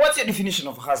 What's your definition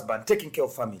of husband? Taking care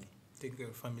of family. take care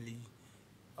of family.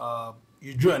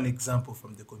 You draw an example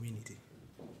from the community.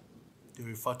 They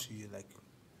refer to you like,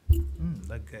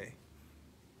 that guy.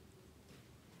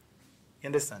 You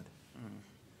understand?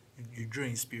 You draw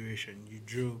inspiration. You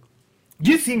draw.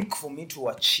 Do you think for me to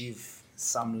achieve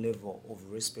some level of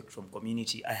respect from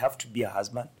community, I have to be a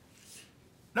husband?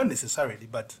 Not necessarily,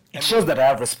 but It shows that I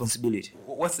have responsibility.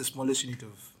 what's the smallest unit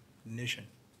of the nation?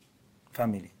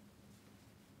 Family.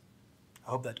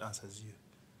 I hope that answers you.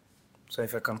 So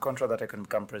if I can control that, I can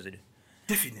become president.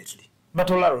 Definitely. But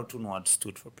Olaro Tunwa had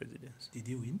stood for presidency. Did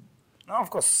he win? No, of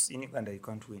course, in Uganda you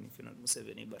can't win if you're not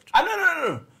Museveni, but...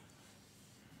 No.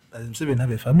 Does Museveni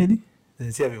have a family?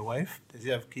 Does he have a wife? Does he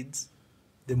have kids?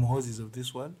 The Mohozis of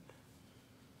this world?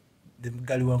 The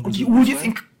Galiwangos Would of you this world?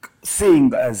 think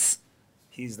saying as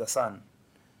he's the son,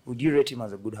 would you rate him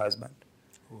as a good husband?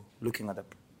 Who? Looking at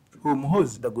Who,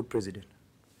 Mohozi? the good president.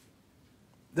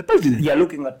 The president? Yeah,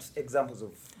 looking at examples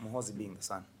of Muhoozi being the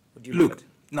son. Would you Look, at?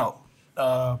 now,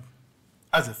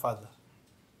 as a father,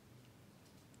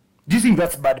 Do you think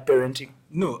that's bad parenting?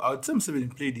 no, I would say Museveni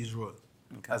played his role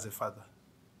Okay. as a father.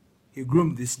 He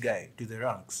groomed this guy to the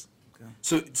ranks. Okay.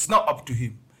 So it's not up to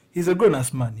him. He's a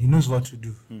grown-ass man. He knows what to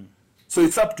do. So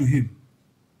it's up to him.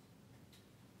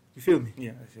 You feel me?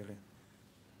 Yeah, I feel it.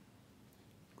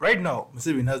 Right now,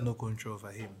 Museveni has no control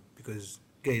over him because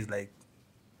guy is like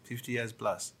 50 years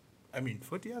plus.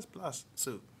 40 years plus.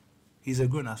 So he's a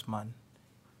grown-ass man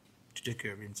to take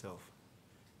care of himself.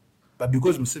 But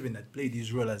because Museveni had played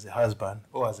his role as a husband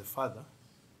or as a father,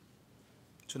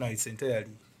 so now it's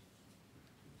entirely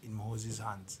in Mohozi's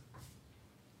hands.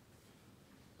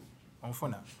 On for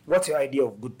now. What's your idea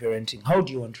of good parenting? How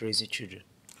do you want to raise your children?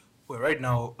 Well, right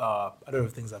now, a lot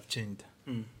of things have changed.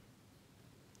 There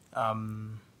are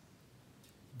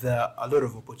a lot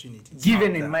of opportunities.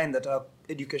 Given out in there. mind that our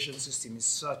education system is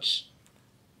such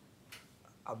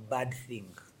a bad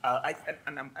thing, I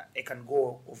can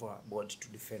go overboard to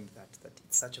defend that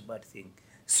it's such a bad thing.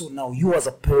 So now you as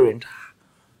a parent,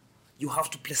 you have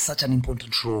to play such an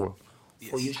important role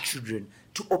for Yes. your children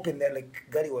to open their, like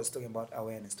Gary was talking about,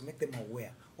 awareness, to make them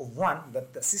aware of one,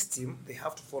 that the system they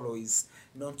have to follow is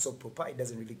not so proper, it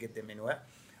doesn't really get them anywhere.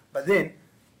 But then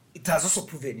it has also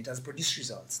proven, it has produced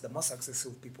results. The most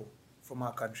successful people from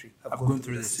our country have gone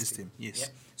through the system, yes. Yeah?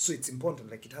 So it's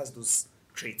important, like it has those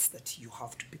traits that you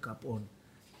have to pick up on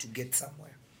to get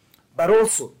somewhere. But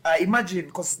also, imagine,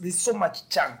 because there's so much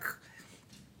chunk,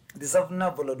 there's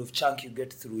not a lot of chunk you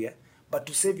get through, yeah? But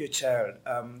to save your child,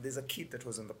 there's a kid that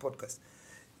was on the podcast.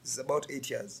 He's about 8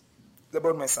 years. He's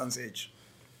about my son's age.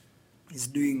 He's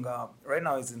doing, right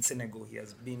now he's in Senegal. He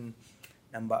has been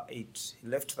number 8. He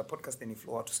left the podcast, then he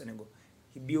flew out to Senegal.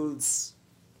 He builds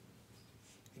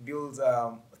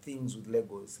things with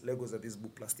Legos. Legos are these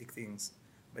blue plastic things,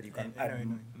 but you can I add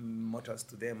know. motors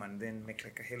to them and then make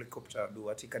like a helicopter, do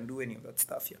what. He can do any of that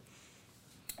stuff here.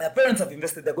 Parents have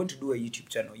invested. They're going to do a YouTube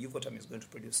channel. Yuvotam is going to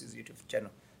produce his YouTube channel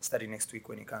starting next week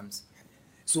when he comes.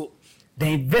 So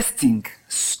they're investing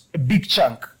a big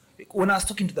chunk. When I was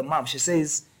talking to the mom, she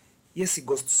says, yes, he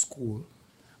goes to school,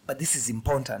 but this is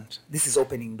important. This is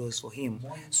opening doors for him.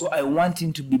 So I want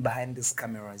him to be behind these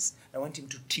cameras. I want him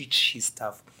to teach his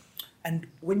stuff. And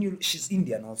she's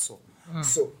Indian also.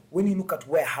 So when you look at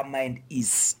where her mind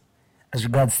is as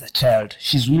regards the child,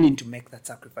 she's willing to make that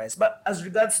sacrifice. But as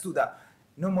regards to the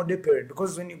normal day parent,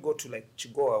 because when you go to like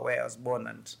Chigoa, where I was born,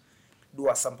 and do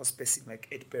a sample spacing like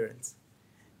 8 parents,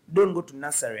 don't go to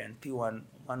nursery and P1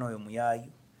 Manoyo Muyayu,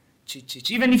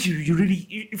 Chichich. Even if you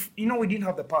really, if we didn't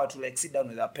have the power to like sit down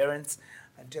with our parents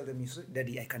and tell them,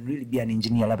 Daddy, I can really be an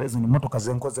engineer. Like it's not,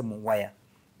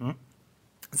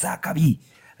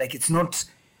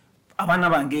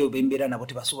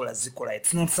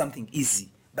 it's not something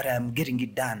easy, but I am getting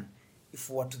it done. If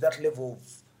we're to that level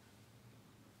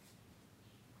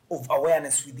of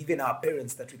awareness with even our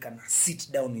parents, that we can sit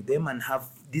down with them and have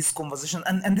this conversation.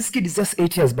 And this kid is just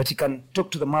 8 years, but he can talk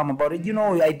to the mom about it.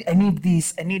 I need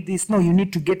this. No, you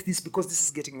need to get this because this is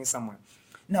getting me somewhere.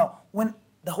 Now, when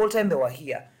the whole time they were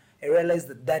here, I realized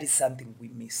that is something we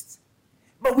missed.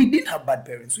 But we didn't have bad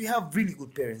parents. We have really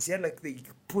good parents. Yeah, like they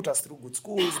put us through good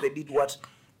schools. They did what?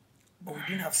 But we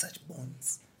didn't have such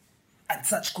bonds and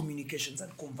such communications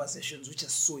and conversations, which are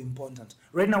so important.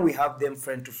 Right now we have them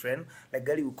friend to friend. Like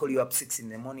Gary will call you up 6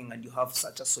 a.m. and you have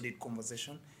such a solid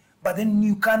conversation. But then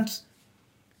you can't.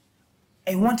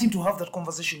 I want him to have that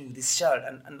conversation with his child.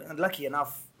 And lucky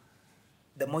enough,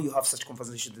 the more you have such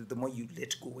conversations, the more you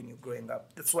let go when you're growing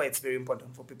up. That's why it's very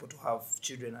important for people to have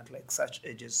children at like such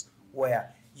ages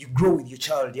where you grow with your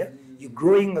child, yeah? You're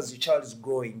growing as your child is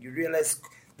growing. You realize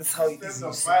that's how it is.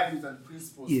 Steps of values and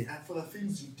principles. Yeah. And for the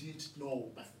things you didn't know,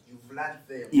 but you've learned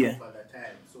them Yeah. over the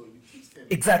time. So you teach them.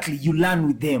 Exactly, you learn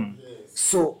with them. Yes.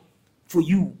 So, for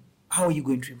you, how are you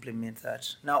going to implement that?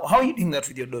 Now, how are you doing that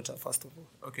with your daughter, first of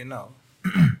all? Okay, now,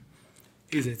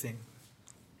 here's the thing.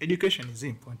 Education is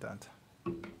important.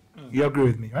 You agree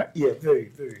with me, right? Yeah, very,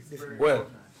 very. Well,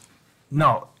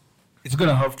 now, it's going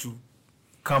to have to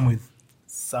come with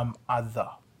some other,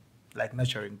 like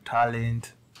nurturing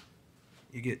talent.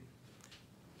 You get,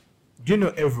 do you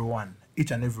know everyone,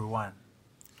 each and everyone,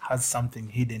 has something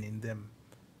hidden in them,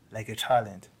 like a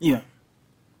talent. Yeah.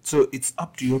 So it's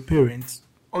up to your parents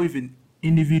or even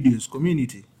individuals,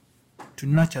 community, to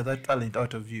nurture that talent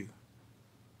out of you.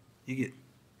 You get,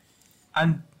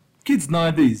 and kids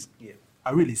nowadays Yeah.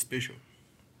 are really special.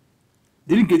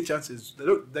 They didn't get chances.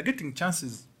 They're getting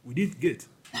chances we didn't get.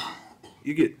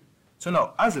 You get. So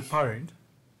now, as a parent,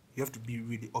 you have to be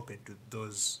really open to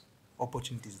those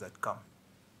opportunities that come.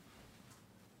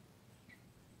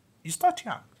 You start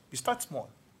young. You start small.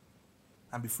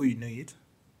 And before you know it,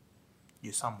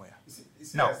 you're somewhere. You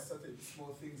see No. there's certain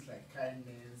small things like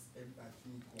kindness,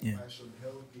 empathy, Yeah. compassion,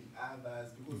 helping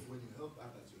others. Because when you help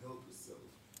others, you help yourself.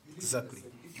 You need to Exactly.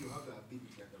 understand if you have the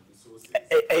ability and the resources.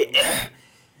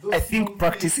 I those think small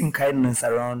practicing things- kindness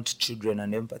around children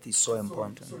and empathy is so so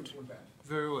important. important.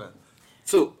 Very well.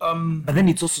 So, But then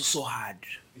it's also so hard.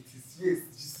 It is, yes, you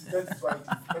see, that is why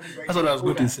that is why That's what I was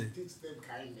going to say. Teach them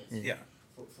kindness. yeah,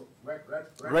 Right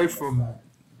right from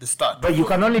the start. But you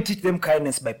can only teach them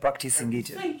kindness by practicing it.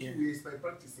 Thank you, yes, by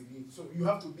practicing it. So you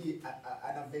have to be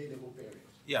an available parent.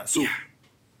 Yeah, so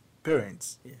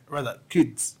parents, rather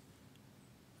kids,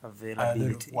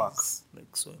 Availability work. is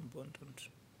like so important.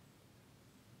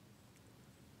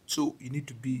 so you need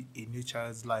to be in your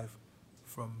child's life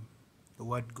from the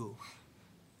word go.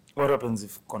 What happens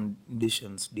if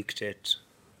conditions dictate?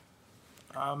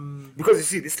 Um, Because you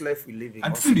see, this life we live in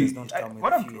and also truly, does not come with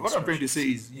what a I'm few what I'm trying to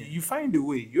say instructions. is, you find a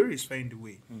way. You always find a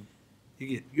way. You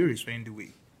get, you always find a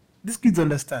way. These kids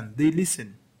understand. They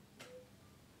listen.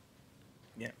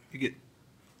 Yeah. You get,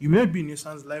 you may not be in your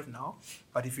son's life now,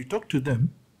 but if you talk to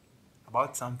them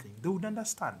about something, they would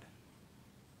understand.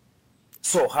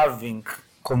 So having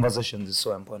conversations is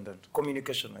so important.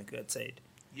 Communication, like you had said.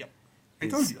 Yeah. I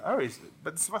told you, I always,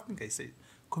 but it's what I think I said.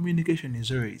 Communication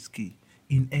is always key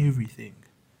in everything.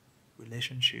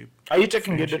 Relationship. Are you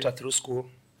taking your friendship. daughter through school?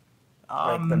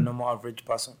 Like the normal average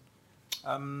person?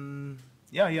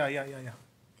 Yeah.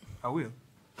 I will.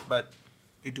 But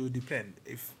it will depend.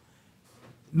 If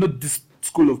not this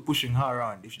school of pushing her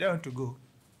around. If she doesn't want to go,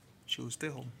 she will stay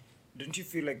home. Don't you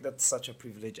feel like that's such a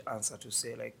privileged answer to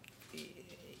say, like,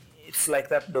 it's like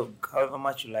that dog, however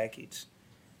much you like it,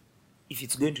 if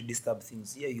it's going to disturb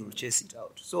things, yeah, you'll chase it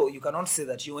out. So you cannot say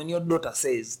that when your daughter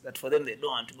says that for them they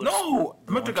don't want to go to school. No,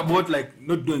 I'm not talking about like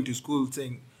not going to school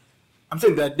saying, I'm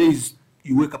saying there are days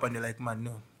you wake up and you're like, man,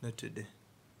 no, not today.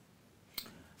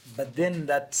 But then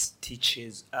that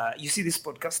teaches, you see this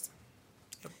podcast?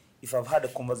 If I've had a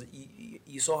conversation,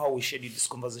 you saw how we scheduled this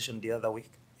conversation the other week?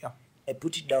 Yeah, I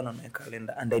put it down on my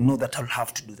calendar and I know that I'll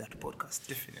have to do that podcast.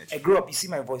 definitely. I grew up, you see,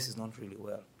 my voice is not really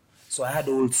well. So I had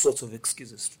all sorts of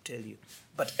excuses to tell you.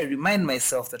 But I remind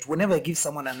myself that whenever I give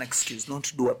someone an excuse not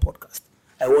to do a podcast,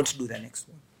 I want to do the next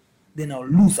one. Then I'll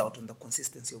lose out on the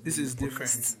consistency of This doing is the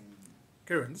different. podcasts.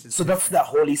 Karen, this is So that's the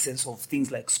whole essence of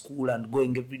things like school and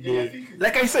going every day.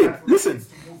 Like I said, listen.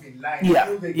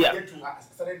 Yeah, yeah.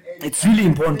 It's really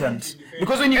important.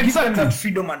 Because when you give them Exactly. that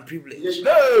freedom and privilege,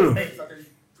 No.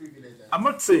 I'm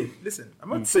not saying, listen, I'm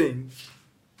not saying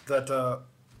that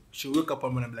she'll wake up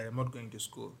one morning and be like, I'm not going to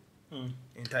school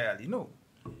entirely. No.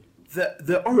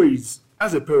 The always,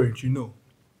 as a parent, you know,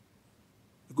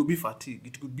 it could be fatigue.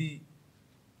 It could be,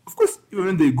 of course, even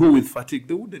when they go with fatigue,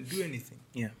 they wouldn't do anything.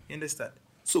 yeah. You understand?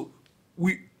 So,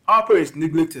 our parents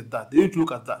neglected that. They didn't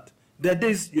look at that. There are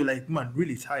days you're like, man,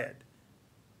 really tired.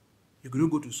 You couldn't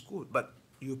go to school, but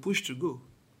you're pushed to go.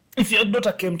 If your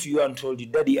daughter came to you and told you,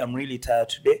 Daddy, I'm really tired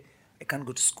today, I can't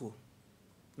go to school.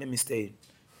 Let me stay in.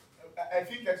 I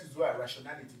think that is where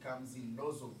rationality comes in.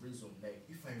 Lots of reason. Like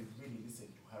if I really listen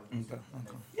to her, reason, and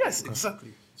Yes,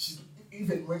 exactly.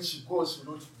 even when she goes, she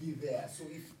will not be there. So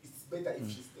if it's better if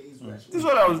she stays where she This is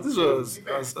will what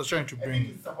be. I was trying to I think bring.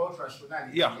 it's about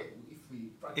rationality. Yeah. If we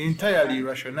practice Entirely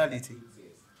rationality. yes.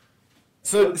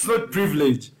 So it's not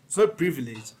privilege. It's not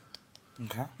privilege.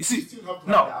 Okay. You see, You still have to have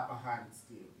the now, upper hand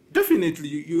still. definitely,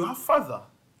 you have father.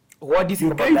 What do you think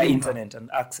You about gave the him internet and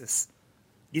access?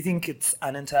 Do you think it's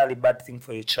an entirely bad thing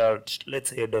for your child, let's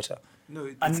say your daughter, No,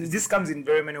 And this comes in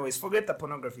very many ways. Forget the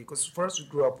pornography, because for us, we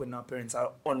grew up when our parents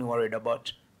are only worried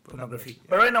about pornography.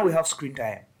 But right now, we have screen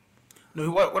time. no.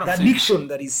 What The I'm saying, addiction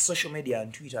that is social media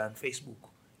and Twitter and Facebook.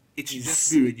 it should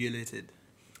just be regulated.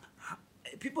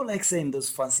 People like saying those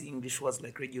fancy English words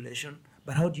like regulation,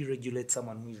 but how do you regulate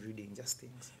someone who is reading just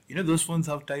things? You know, those phones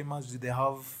have timers. They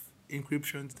have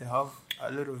encryptions. They have a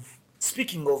lot of.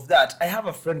 Speaking of that, I have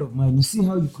a friend of mine. You see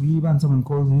how you could even someone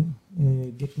calls you,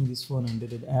 get me this phone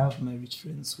and I have my rich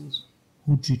friends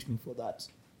who treat me for that.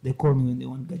 They call me when they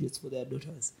want gadgets for their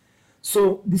daughters.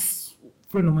 So this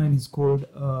friend of mine is called. This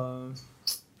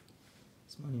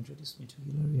man introduced me to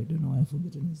Hillary. I don't know why I've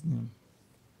forgotten his name.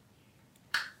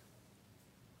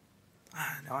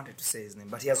 I wanted to say his name,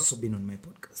 but he has also been on my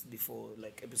podcast before,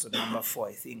 like episode number 4,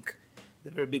 I think.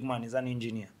 The very big man is an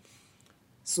engineer.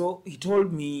 So he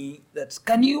told me that,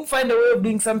 can you find a way of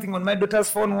doing something on my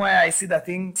daughter's phone where I see the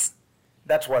things?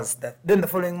 That was that. Then the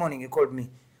following morning he called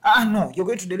me. No, you're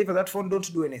going to deliver that phone,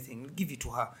 don't do anything. Give it to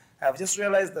her. I've just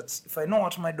realized that if I know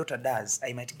what my daughter does,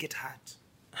 I might get hurt.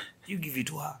 You give it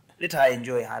to her. Let her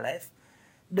enjoy her life.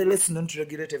 Let's not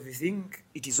regulate everything.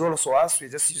 It is also us. We're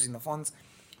just using the phones.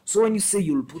 So when you say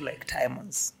you'll put like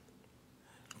timers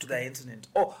to the internet,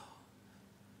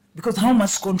 because how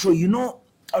much control,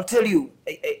 I'll tell you,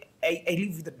 I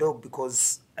live with a dog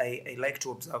because I like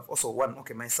to observe. Also, one,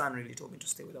 my son really told me to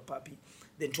stay with a puppy.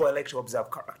 Then two, I like to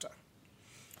observe character.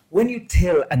 When you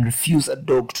tell and refuse a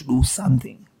dog to do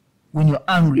something, when you're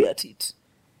angry at it,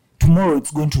 tomorrow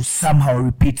it's going to somehow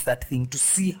repeat that thing to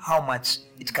see how much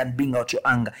it can bring out your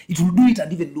anger. It will do it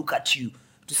and even look at you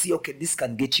to see, this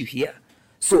can get you here.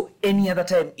 So any other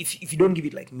time, if you don't give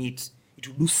it like meat, it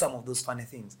will do some of those funny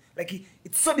things. Like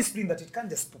it's so disciplined that it can't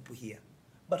just poo here.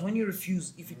 But when you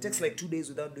refuse, if it takes like 2 days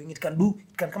without doing it, it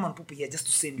can come and poo here just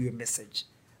to send you a message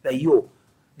that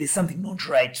there's something not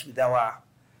right with our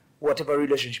whatever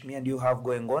relationship me and you have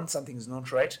going on. Something is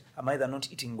not right. I'm either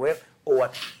not eating well or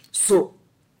what. So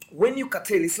when you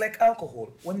curtail, it's like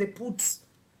alcohol. When they put,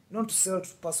 to sell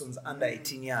to persons under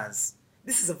 18 years.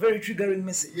 This is a very triggering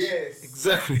message. Yes.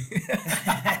 Exactly.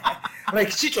 Like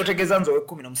chichotegeza nzo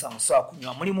 17 so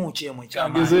kunywa mulimu uchemwe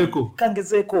chama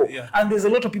Kangezeko. Yeah. And there's a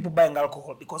lot of people buying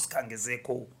alcohol because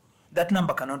kangezeko. That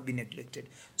number cannot be neglected.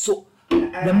 So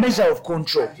the measure of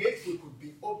control. And yet we could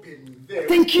be open with them.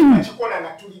 Thank you.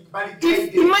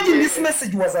 Imagine this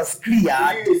message was as clear.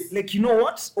 Yes. Like, you know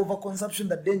what? Overconsumption,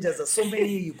 the dangers are so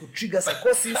many. You could trigger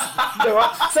psychosis.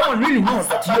 Someone really knows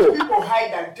that, people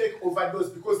hide and take overdose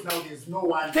because now there's no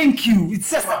one. Thank you.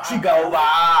 It's just a trigger over.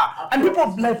 And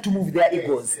people like to move their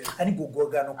egos. And go no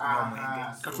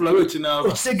I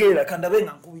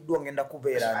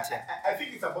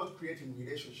think it's about creating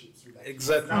relationships with them.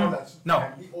 Exactly. Now that you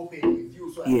can be open with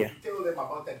you, so I can tell them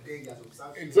about the dangers of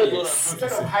something. Exactly.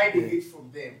 Instead of hiding it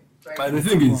from them. But the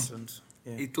thing is,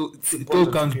 it all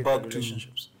comes back to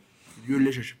your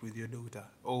relationship with your daughter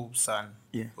or son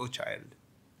or child.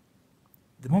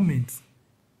 The moment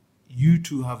you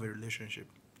two have a relationship,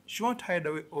 she won't hide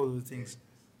away all the things.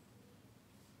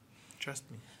 Trust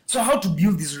me. So how to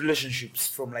build these relationships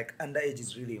from like underage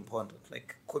is really important,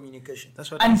 like communication. That's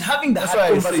what and having the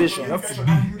hard conversation. You have to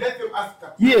And you let them ask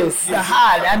that. Yes, the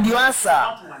hard, and you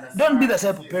answer. Don't be the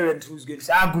type of parent who's going to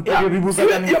say, good. Even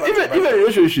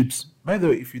relationships. By the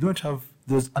way, if you don't have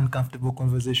those uncomfortable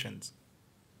conversations,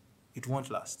 it won't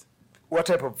last. What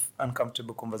type of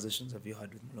uncomfortable conversations have you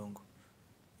had with Mlongo?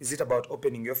 Is it about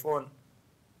opening your phone?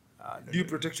 Do you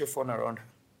protect your phone around her?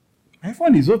 My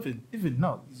phone is open. Even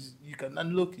now, you can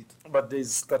unlock it. But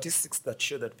there's statistics that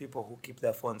show that people who keep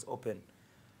their phones open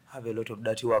have a lot of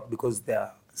dirty work because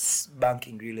they're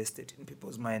banking real estate in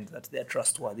people's minds that they're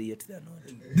trustworthy, yet they're not.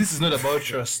 This is not about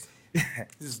trust. This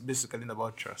is basically not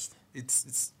about trust.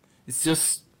 It's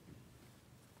just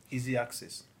easy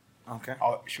access. Okay.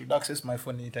 She would access my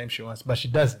phone anytime she wants, but she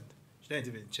doesn't. She doesn't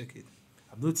even check it.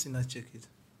 I've not seen her check it.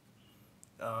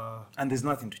 And there's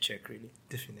nothing to check, really.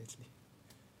 Definitely.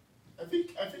 I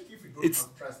think if you don't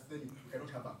have trust, then you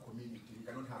cannot have a community. You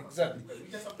cannot have Exactly.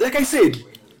 a Like I said,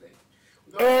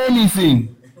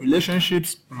 anything,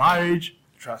 relationships, marriage,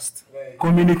 trust.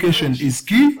 Communication is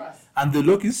key, and the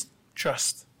look is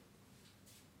trust.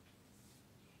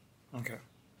 Okay.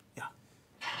 Yeah.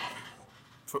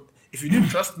 If you didn't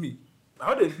trust me,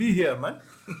 I wouldn't be here, man.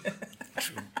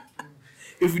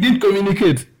 If you didn't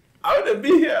communicate, I wouldn't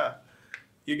be here.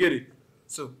 You get it?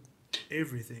 So,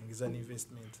 everything is an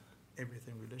investment.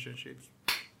 Everything, relationships,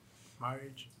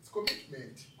 marriage. It's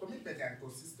commitment. Commitment and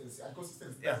consistency. And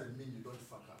consistency doesn't mean you don't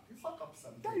fuck up. You fuck up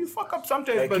sometimes. Yeah, you fuck up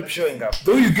sometimes, Like but keep showing up.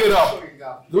 though you get up, Showing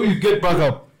up. though you get back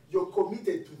up, you're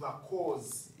committed to the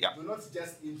cause. Yeah. You're not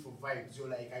just in for vibes. You're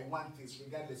like, I want this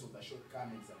regardless of the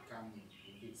shortcomings that come with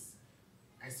this.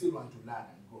 I still want to learn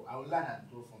and grow. I will learn and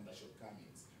grow from the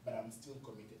shortcomings, but I'm still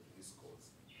committed to this cause.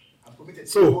 I'm committed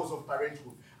to the cause of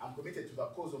parenthood. I'm committed to the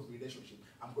cause of relationship.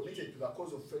 I'm committed to the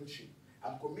cause of friendship.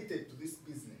 I'm committed to this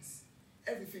business.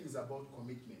 Everything is about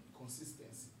commitment,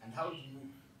 consistency, and how do you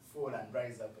fall and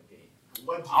rise up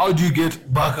again? How do you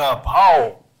get back up?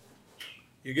 How?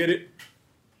 You get it?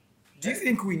 Do you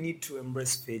think we need to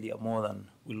embrace failure more than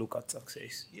we look at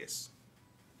success? Yes.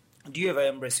 Do you ever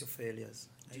embrace your failures?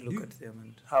 Do you look at them,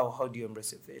 and how do you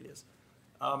embrace your failures?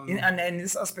 And in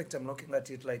this aspect, I'm looking at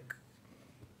it like,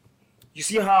 you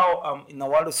see how in the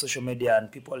world of social media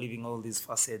and people are living all these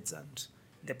facades and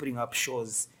they're putting up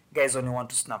shows. Guys only want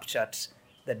to Snapchat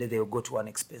that day they'll go to an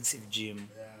expensive gym.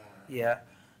 Yeah.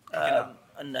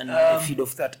 And they feed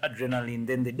off that adrenaline.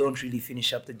 Then they don't really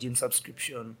finish up the gym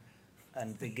subscription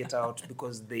and they get out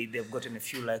because they've gotten a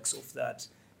few likes of that.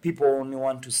 People only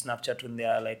want to Snapchat when they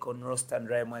are like on Roast and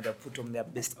Rhyme where they put on their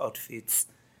best outfits.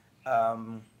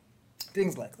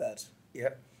 Things like that. Yeah.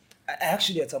 I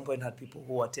actually at some point had people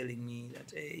who were telling me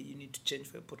that, hey, you need to change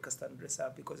for your podcast and dress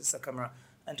up because it's a camera.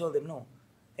 And told them, no,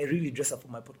 I really dress up for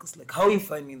my podcast. Like, how you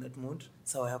find me in that mood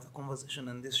is how I have the conversation,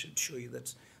 and this should show you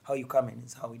that how you come in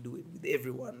is how we do it with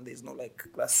everyone. There's no like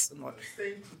class. No.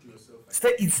 Staying true to yourself.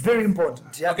 It's very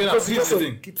important. Yeah, Okay, now, because it here's the also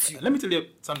thing. keeps you. Let me tell you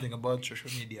something about social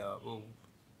media.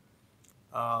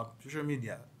 Social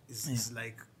media is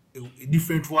like a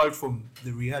different world from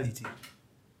the reality.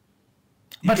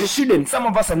 But it shouldn't. Some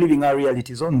of us are living our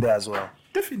realities on there as well.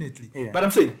 Definitely. Yeah. But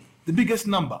I'm saying the biggest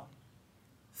number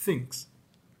thinks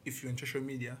if you're on social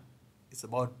media, it's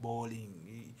about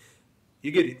balling.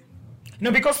 You get it?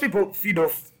 No, because people feed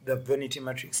off the vanity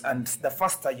metrics, and the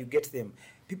faster you get them,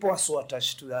 people are so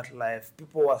attached to that life.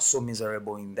 People are so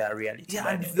miserable in their reality. Yeah,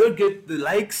 by and the if way. they don't get the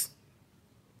likes,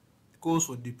 it goes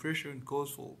for depression,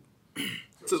 goes for...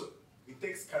 So it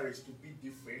takes courage to be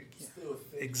different, to stay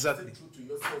authentic, Exactly. to stay true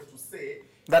to yourself, to say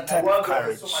That in type a of world where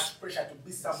courage. there's so much pressure to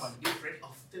be someone different,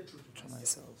 I'll stay true to myself.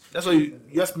 myself. That's why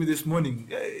you asked me this morning,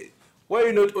 hey, why are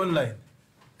you not online?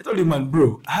 I told him, man,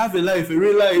 bro, I have a life, a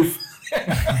real life.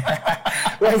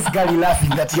 Why is Gary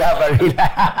laughing that you have a real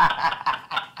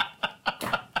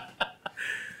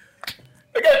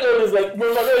The guy told us like,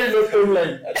 bro, why are you not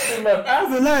online? I told him, man, I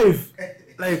have a life.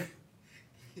 Like,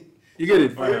 you get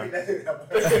it? Maybe that's it.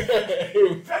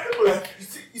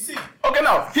 you see, Okay,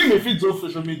 now, give me feeds off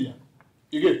social media.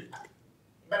 You get it?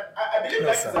 but I believe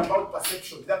Yes, that sir. is about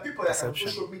perception. There are people that Perception. are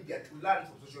on social media to learn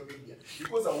from social media.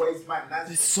 Because a wise man learns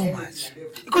There's from so anything much. and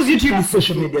everything. Because YouTube is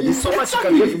social media. There's so much you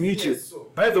can get from YouTube. Yes,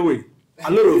 so. By the way,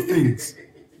 a lot of things.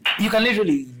 You can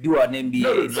literally do an MBA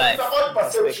No, in so life. it's about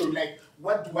perception. Perspective. Like,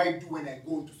 what do I do when I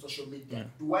go into social media?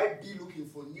 Do I be looking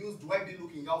for news? Do I be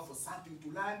looking out for something to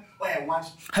learn? Or I want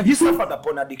Have you suffered a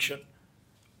porn addiction?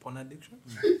 Porn addiction?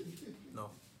 No,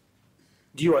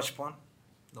 Do you watch porn?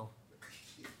 no.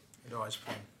 I don't watch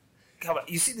porn. Come on,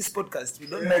 you see this podcast, we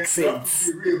don't make sense.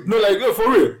 Be real. No, like, no, for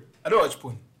real. I don't watch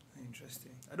porn.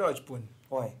 Interesting. I don't watch porn.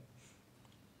 Why?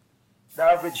 The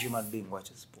average human being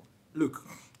watches porn. Look,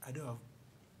 I don't have...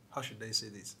 How should I say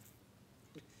this?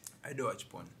 I don't watch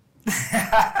porn.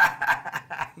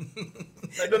 I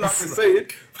don't have to say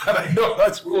it, but I don't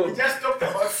watch We porn. just talked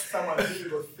about someone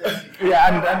being authentic. Yeah,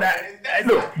 and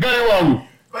Look, very wrong.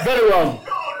 Very wrong.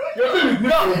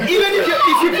 no, even if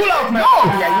you pull out my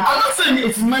phone, yeah, I'm not saying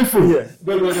it's my fault. Yeah.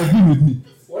 But when you've been with me.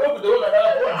 What up with the whole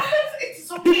other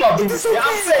It's okay. people are being.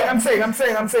 Yeah, I'm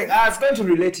saying. I was going to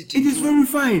relate it to It is very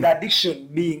fine. the addiction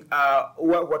being.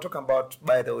 We're talking about,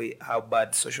 by the way, how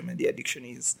bad social media addiction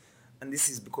is, and this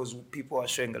is because people are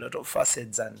showing a lot of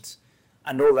facets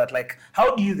and all that. Like,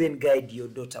 how do you then guide your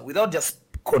daughter without just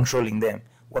controlling them?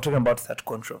 We're talking about that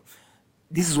control.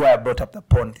 This is why I brought up the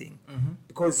porn thing.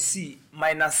 Because, you see,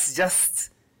 minus just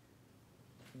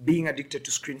being addicted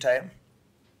to screen time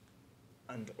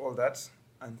and all that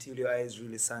until your eyes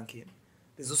really sunk in,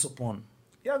 there's also porn.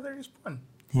 Yeah, there is porn.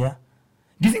 Yeah.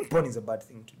 Do you think porn is a bad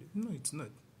thing to do? No, it's not.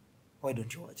 Why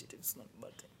don't you watch it if it's not a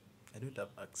bad thing? I don't have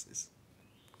access.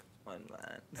 Man.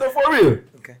 So for real.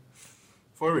 Okay.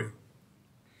 For real.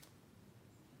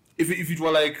 If it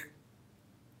were like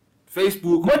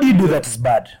Facebook. What do you do that is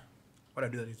bad? What I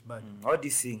do that is bad. What do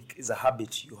you think is a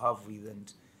habit you have with,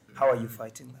 and how are you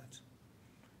fighting that?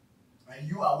 Are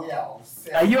you aware of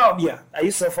self? Are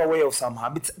you self-aware of some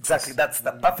habits? Exactly, that's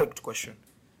the perfect question.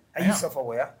 Are I you am.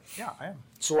 self-aware? Yeah, I am.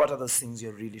 So what are the things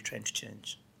you're really trying to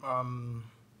change?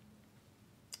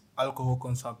 Alcohol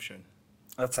consumption.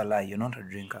 That's a lie. You're not a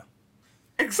drinker.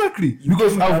 Exactly.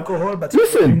 Because drink alcohol, but listen,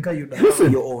 if you're a drinker, you don't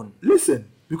have your own.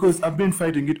 Listen. because I've been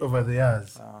fighting it over the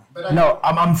years. But Now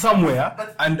I'm somewhere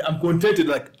But- and I'm contented.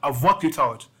 Like I've worked it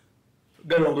out.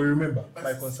 Then I will remember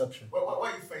my conception. Why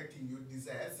are you fighting your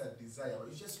desire? It's a desire.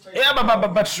 You just try. Yeah,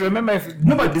 but remember,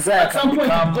 if desire At some can point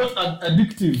become it got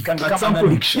addictive. can At become some an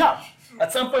point, addiction. yeah.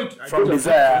 At some point I from got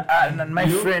desire. addicted. And my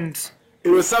You know? friend, It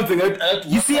was something I had to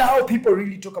you see how people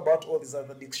really talk about all these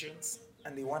other addictions,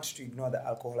 and they want to ignore the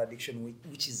alcohol addiction,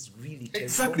 which is really terrible.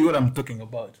 exactly what I'm talking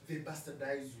about. They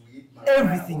bastardize weed,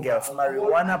 Everything else,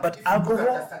 marijuana, but If you look at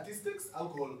alcohol, the statistics,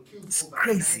 alcohol kills over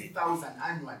crazy. 90,000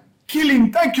 annually.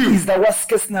 Killing, thank you, is the worst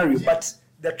case scenario. But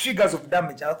the triggers of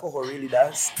damage alcohol really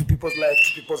does to people's life,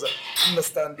 to people's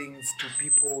understandings, to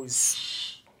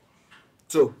people's.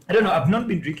 So I don't know. I've not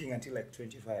been drinking until like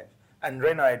 25, and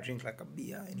right now I drink like a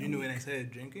beer. Do you know when I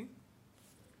started drinking?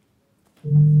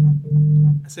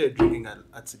 I started drinking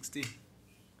at 16.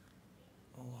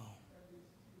 Oh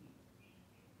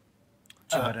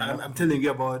wow. I'm telling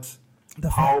you about The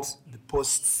how facts. the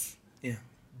post Yeah.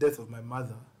 death of my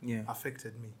mother Yeah.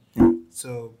 affected me. Yeah.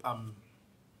 So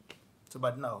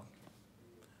but now,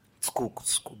 School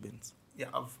beans. yeah,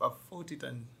 I've fought it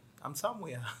and I'm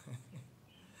somewhere,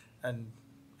 and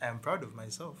I am proud of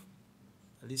myself,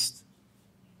 at least.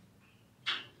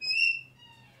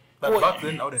 But Well- back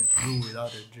then I wouldn't do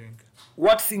without a drink.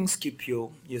 What things keep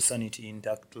your sanity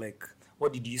intact? Like,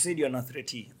 what did you say? You're not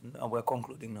 30. We're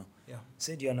concluding now. Yeah.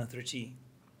 Said you're not 30.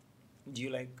 Do you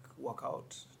like work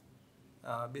out?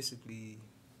 Basically,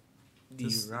 Do you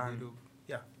just a run? little-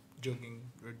 yeah,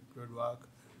 jogging, road walk.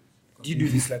 Do you do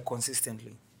this like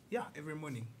consistently? Yeah, every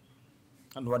morning.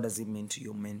 And what does it mean to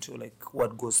your mental? Like,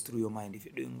 what goes through your mind if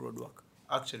you're doing road work?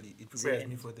 Actually, it Is prepares it-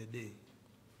 me for the day.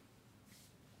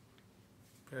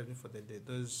 Prepares me for the day.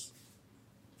 Those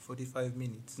 45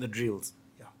 minutes. The drills.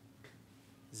 Yeah.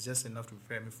 It's just enough to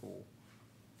prepare me for.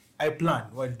 I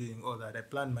plan while doing all that. I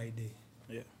plan my day.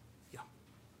 Yeah. Yeah.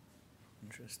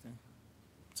 Interesting.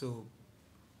 So,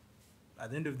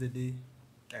 at the end of the day,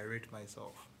 I rate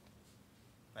myself.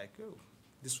 Like, oh,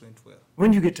 this went well.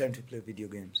 When do you get time to play video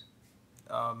games?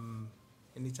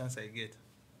 Any chance I get.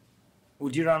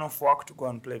 Would you run off work to go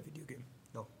and play video game?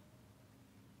 No.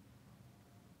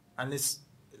 Unless,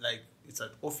 like, it's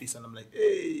at office and I'm like,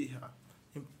 hey,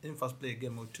 let me first play a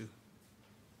game or two.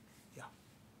 Yeah.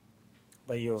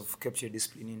 But you've kept your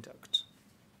discipline intact.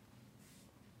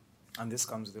 And this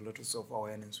comes with a lot of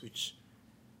self-awareness, which,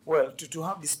 well, to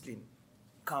have discipline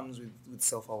comes with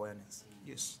self-awareness.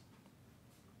 Yes.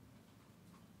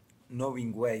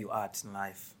 Knowing where you are in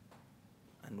life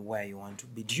and where you want to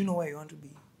be. Do you know where you want to be?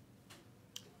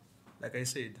 Like I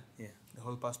said, Yeah. the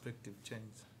whole perspective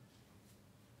changed.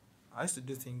 I used to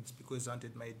do things because I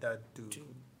wanted my dad to. To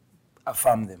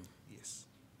affirm them. Yes.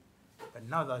 But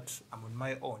now that I'm on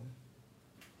my own,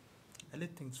 I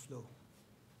let things flow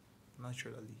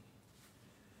naturally.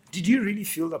 Did you really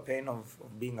feel the pain of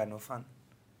being an orphan?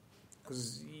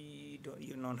 Because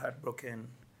you're not heartbroken.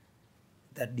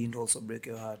 That didn't also break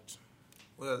your heart.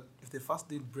 Well, if the first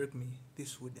didn't break me,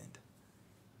 this wouldn't.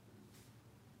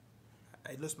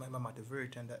 I lost my mom at a very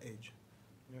tender age.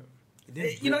 It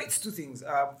didn't You know, break- it's two things.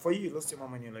 For you lost your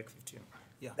mom when you're like 15.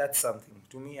 Yeah. That's something.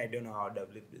 To me, I don't know how I'd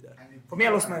have lived with that. And it- For me, I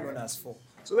lost mine when I was 4.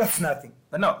 So that's nothing.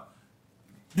 But now,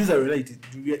 these are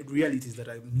realities that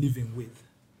I'm living with.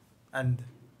 And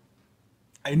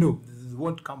I know they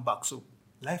won't come back. So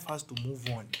life has to move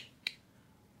on.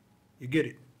 You get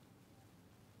it?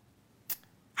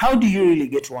 How do you really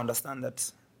get to understand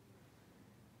that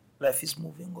life is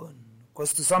moving on?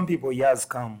 Because to some people, years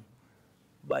come,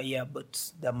 but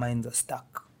their minds are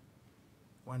stuck.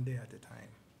 One day at a time.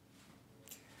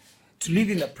 To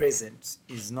live in the present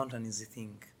is not an easy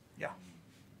thing. Yeah.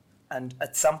 And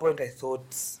at some point, I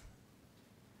thought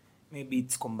maybe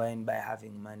it's combined by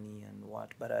having money and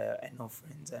what, but I know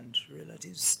friends and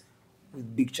relatives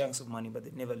with big chunks of money, but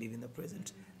they never live in the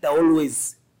present.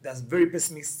 There's very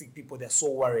pessimistic people. They're so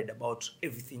worried about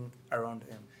everything around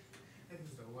them. That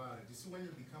is the world. You see, when you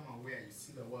become aware, you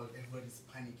see the world, everybody's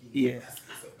panicking. Yeah. It's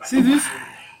a See this?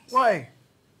 Why?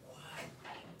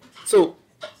 So,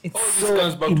 It's all this so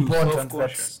comes back to important that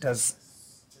self-conscious. does.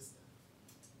 just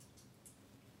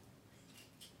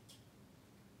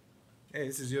hey,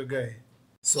 this is your guy.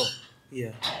 So,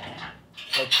 yeah.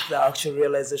 Like the actual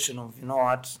realization of, you know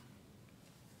what?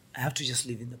 I have to just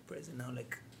live in the present now.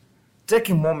 Like,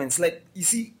 taking moments. Like, you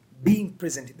see, being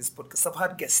present in this podcast. I've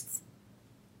had guests.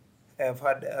 I've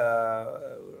had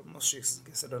most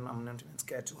guests. I'm not even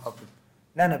scared to have them.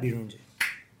 Nana Birunje.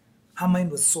 Her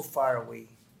mind was so far away.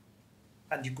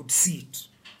 And you could see it.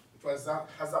 it was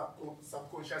has a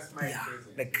subconscious mind Yeah,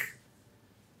 present. like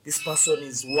this person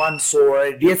is one so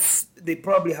worried. Yes, they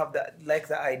probably have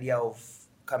the idea of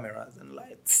cameras and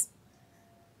lights,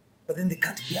 but then they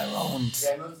can't be around.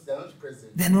 They're not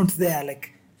present. They're not there.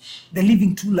 Like, they're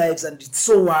living two lives, and it's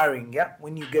so worrying. Yeah,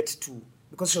 when you get to,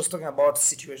 because she was talking about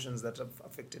situations that have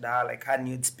affected her, like her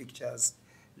nudes pictures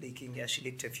leaking. Yeah, she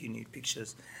leaked a few nude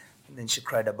pictures, and then she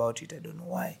cried about it. I don't know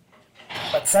why,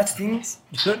 but such things.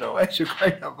 You don't know why she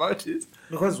cried about it?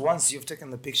 Because once you've taken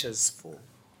the pictures for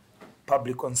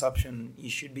public consumption, you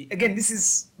should be, again,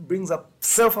 brings up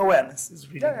self-awareness is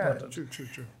really important. True.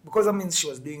 Because that means she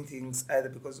was doing things either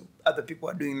because other people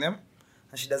are doing them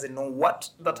and she doesn't know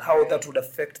how that would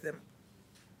affect them,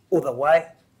 or the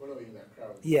why. Following the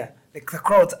crowd. Yeah, like the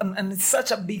crowds, and it's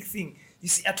such a big thing. You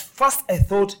see, at first I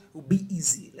thought it would be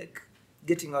easy, like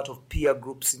getting out of peer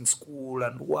groups in school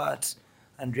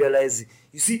and realizing,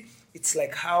 you see, it's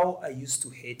like how I used to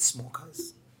hate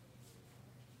smokers.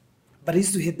 But I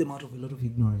used to hate them out of a lot of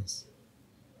ignorance.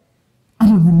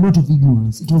 Out of a lot of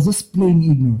ignorance. It was just plain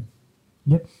ignorance.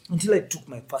 Yeah? Until I took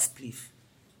my first spliff.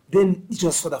 Then it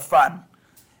was for the fun.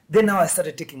 Then now I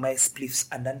started taking my spliffs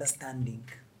and understanding,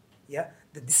 yeah,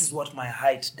 that this is what my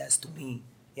height does to me.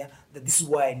 Yeah, that this is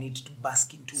why I need to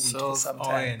bask into it for some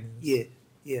time.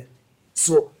 Yeah.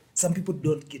 So some people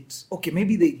don't get, okay,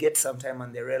 maybe they get some time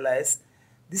and they realize,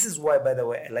 this is why, by the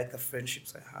way, I like the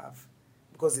friendships I have.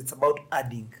 Because it's about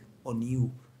adding on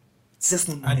you. It's just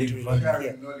not Adding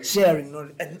value. Sharing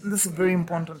knowledge. And this is a very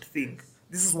important thing.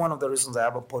 This is one of the reasons I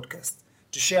have a podcast,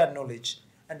 to share knowledge.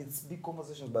 And it's big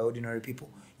conversations by ordinary people.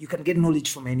 You can get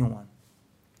knowledge from anyone.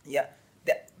 Yeah.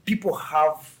 People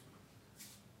have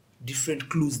different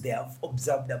clues they have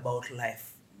observed about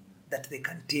life that they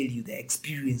can tell you, their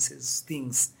experiences,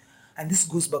 things. And this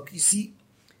goes back, you see,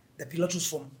 the Pilatus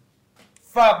from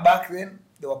far back then,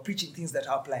 they were preaching things that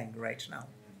are applying right now.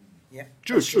 Yeah?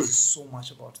 True. There's so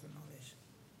much about the knowledge.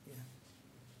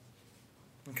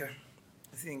 Yeah. Okay.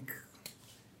 I think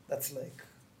that's like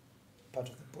part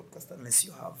of the podcast, unless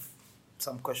you have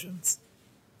some questions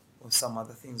or some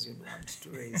other things you'd want to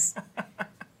raise.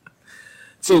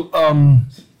 So, some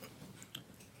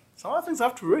other things I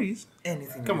have to raise.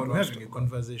 Anything. Come you on, we're want having to a talk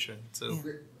conversation. So,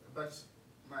 Yeah. But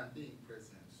man, being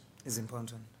present. is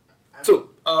important. so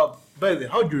by the way,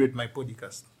 how do you rate my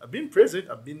podcast? I've been present.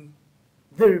 I've been.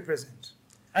 Very present.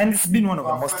 And it's been one of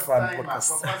the For most first fun time,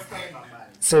 podcasts. for first time, man.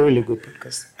 It's a really good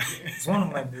podcast. It's one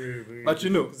of my very, very But you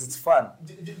know- because it's fun.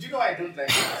 Do you know I don't like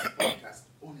this podcast?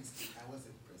 Honestly, I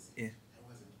wasn't present. Yeah. I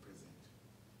wasn't present.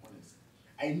 Honestly.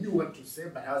 I knew what to say,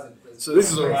 but I wasn't present. So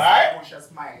this is My alright? Conscious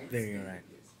mind. Very alright.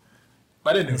 Yes.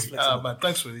 But anyway, It's flexible. but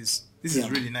thanks for this. This Yeah.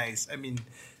 is really nice. I mean,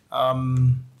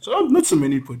 so not so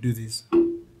many people do this.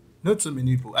 Not so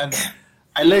many people, and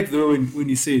I like the way when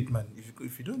you say it, man.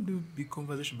 If you don't do big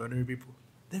conversation about other people,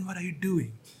 then what are you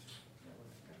doing?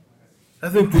 I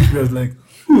think people was like,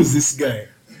 who is this guy?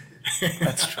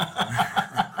 That's true.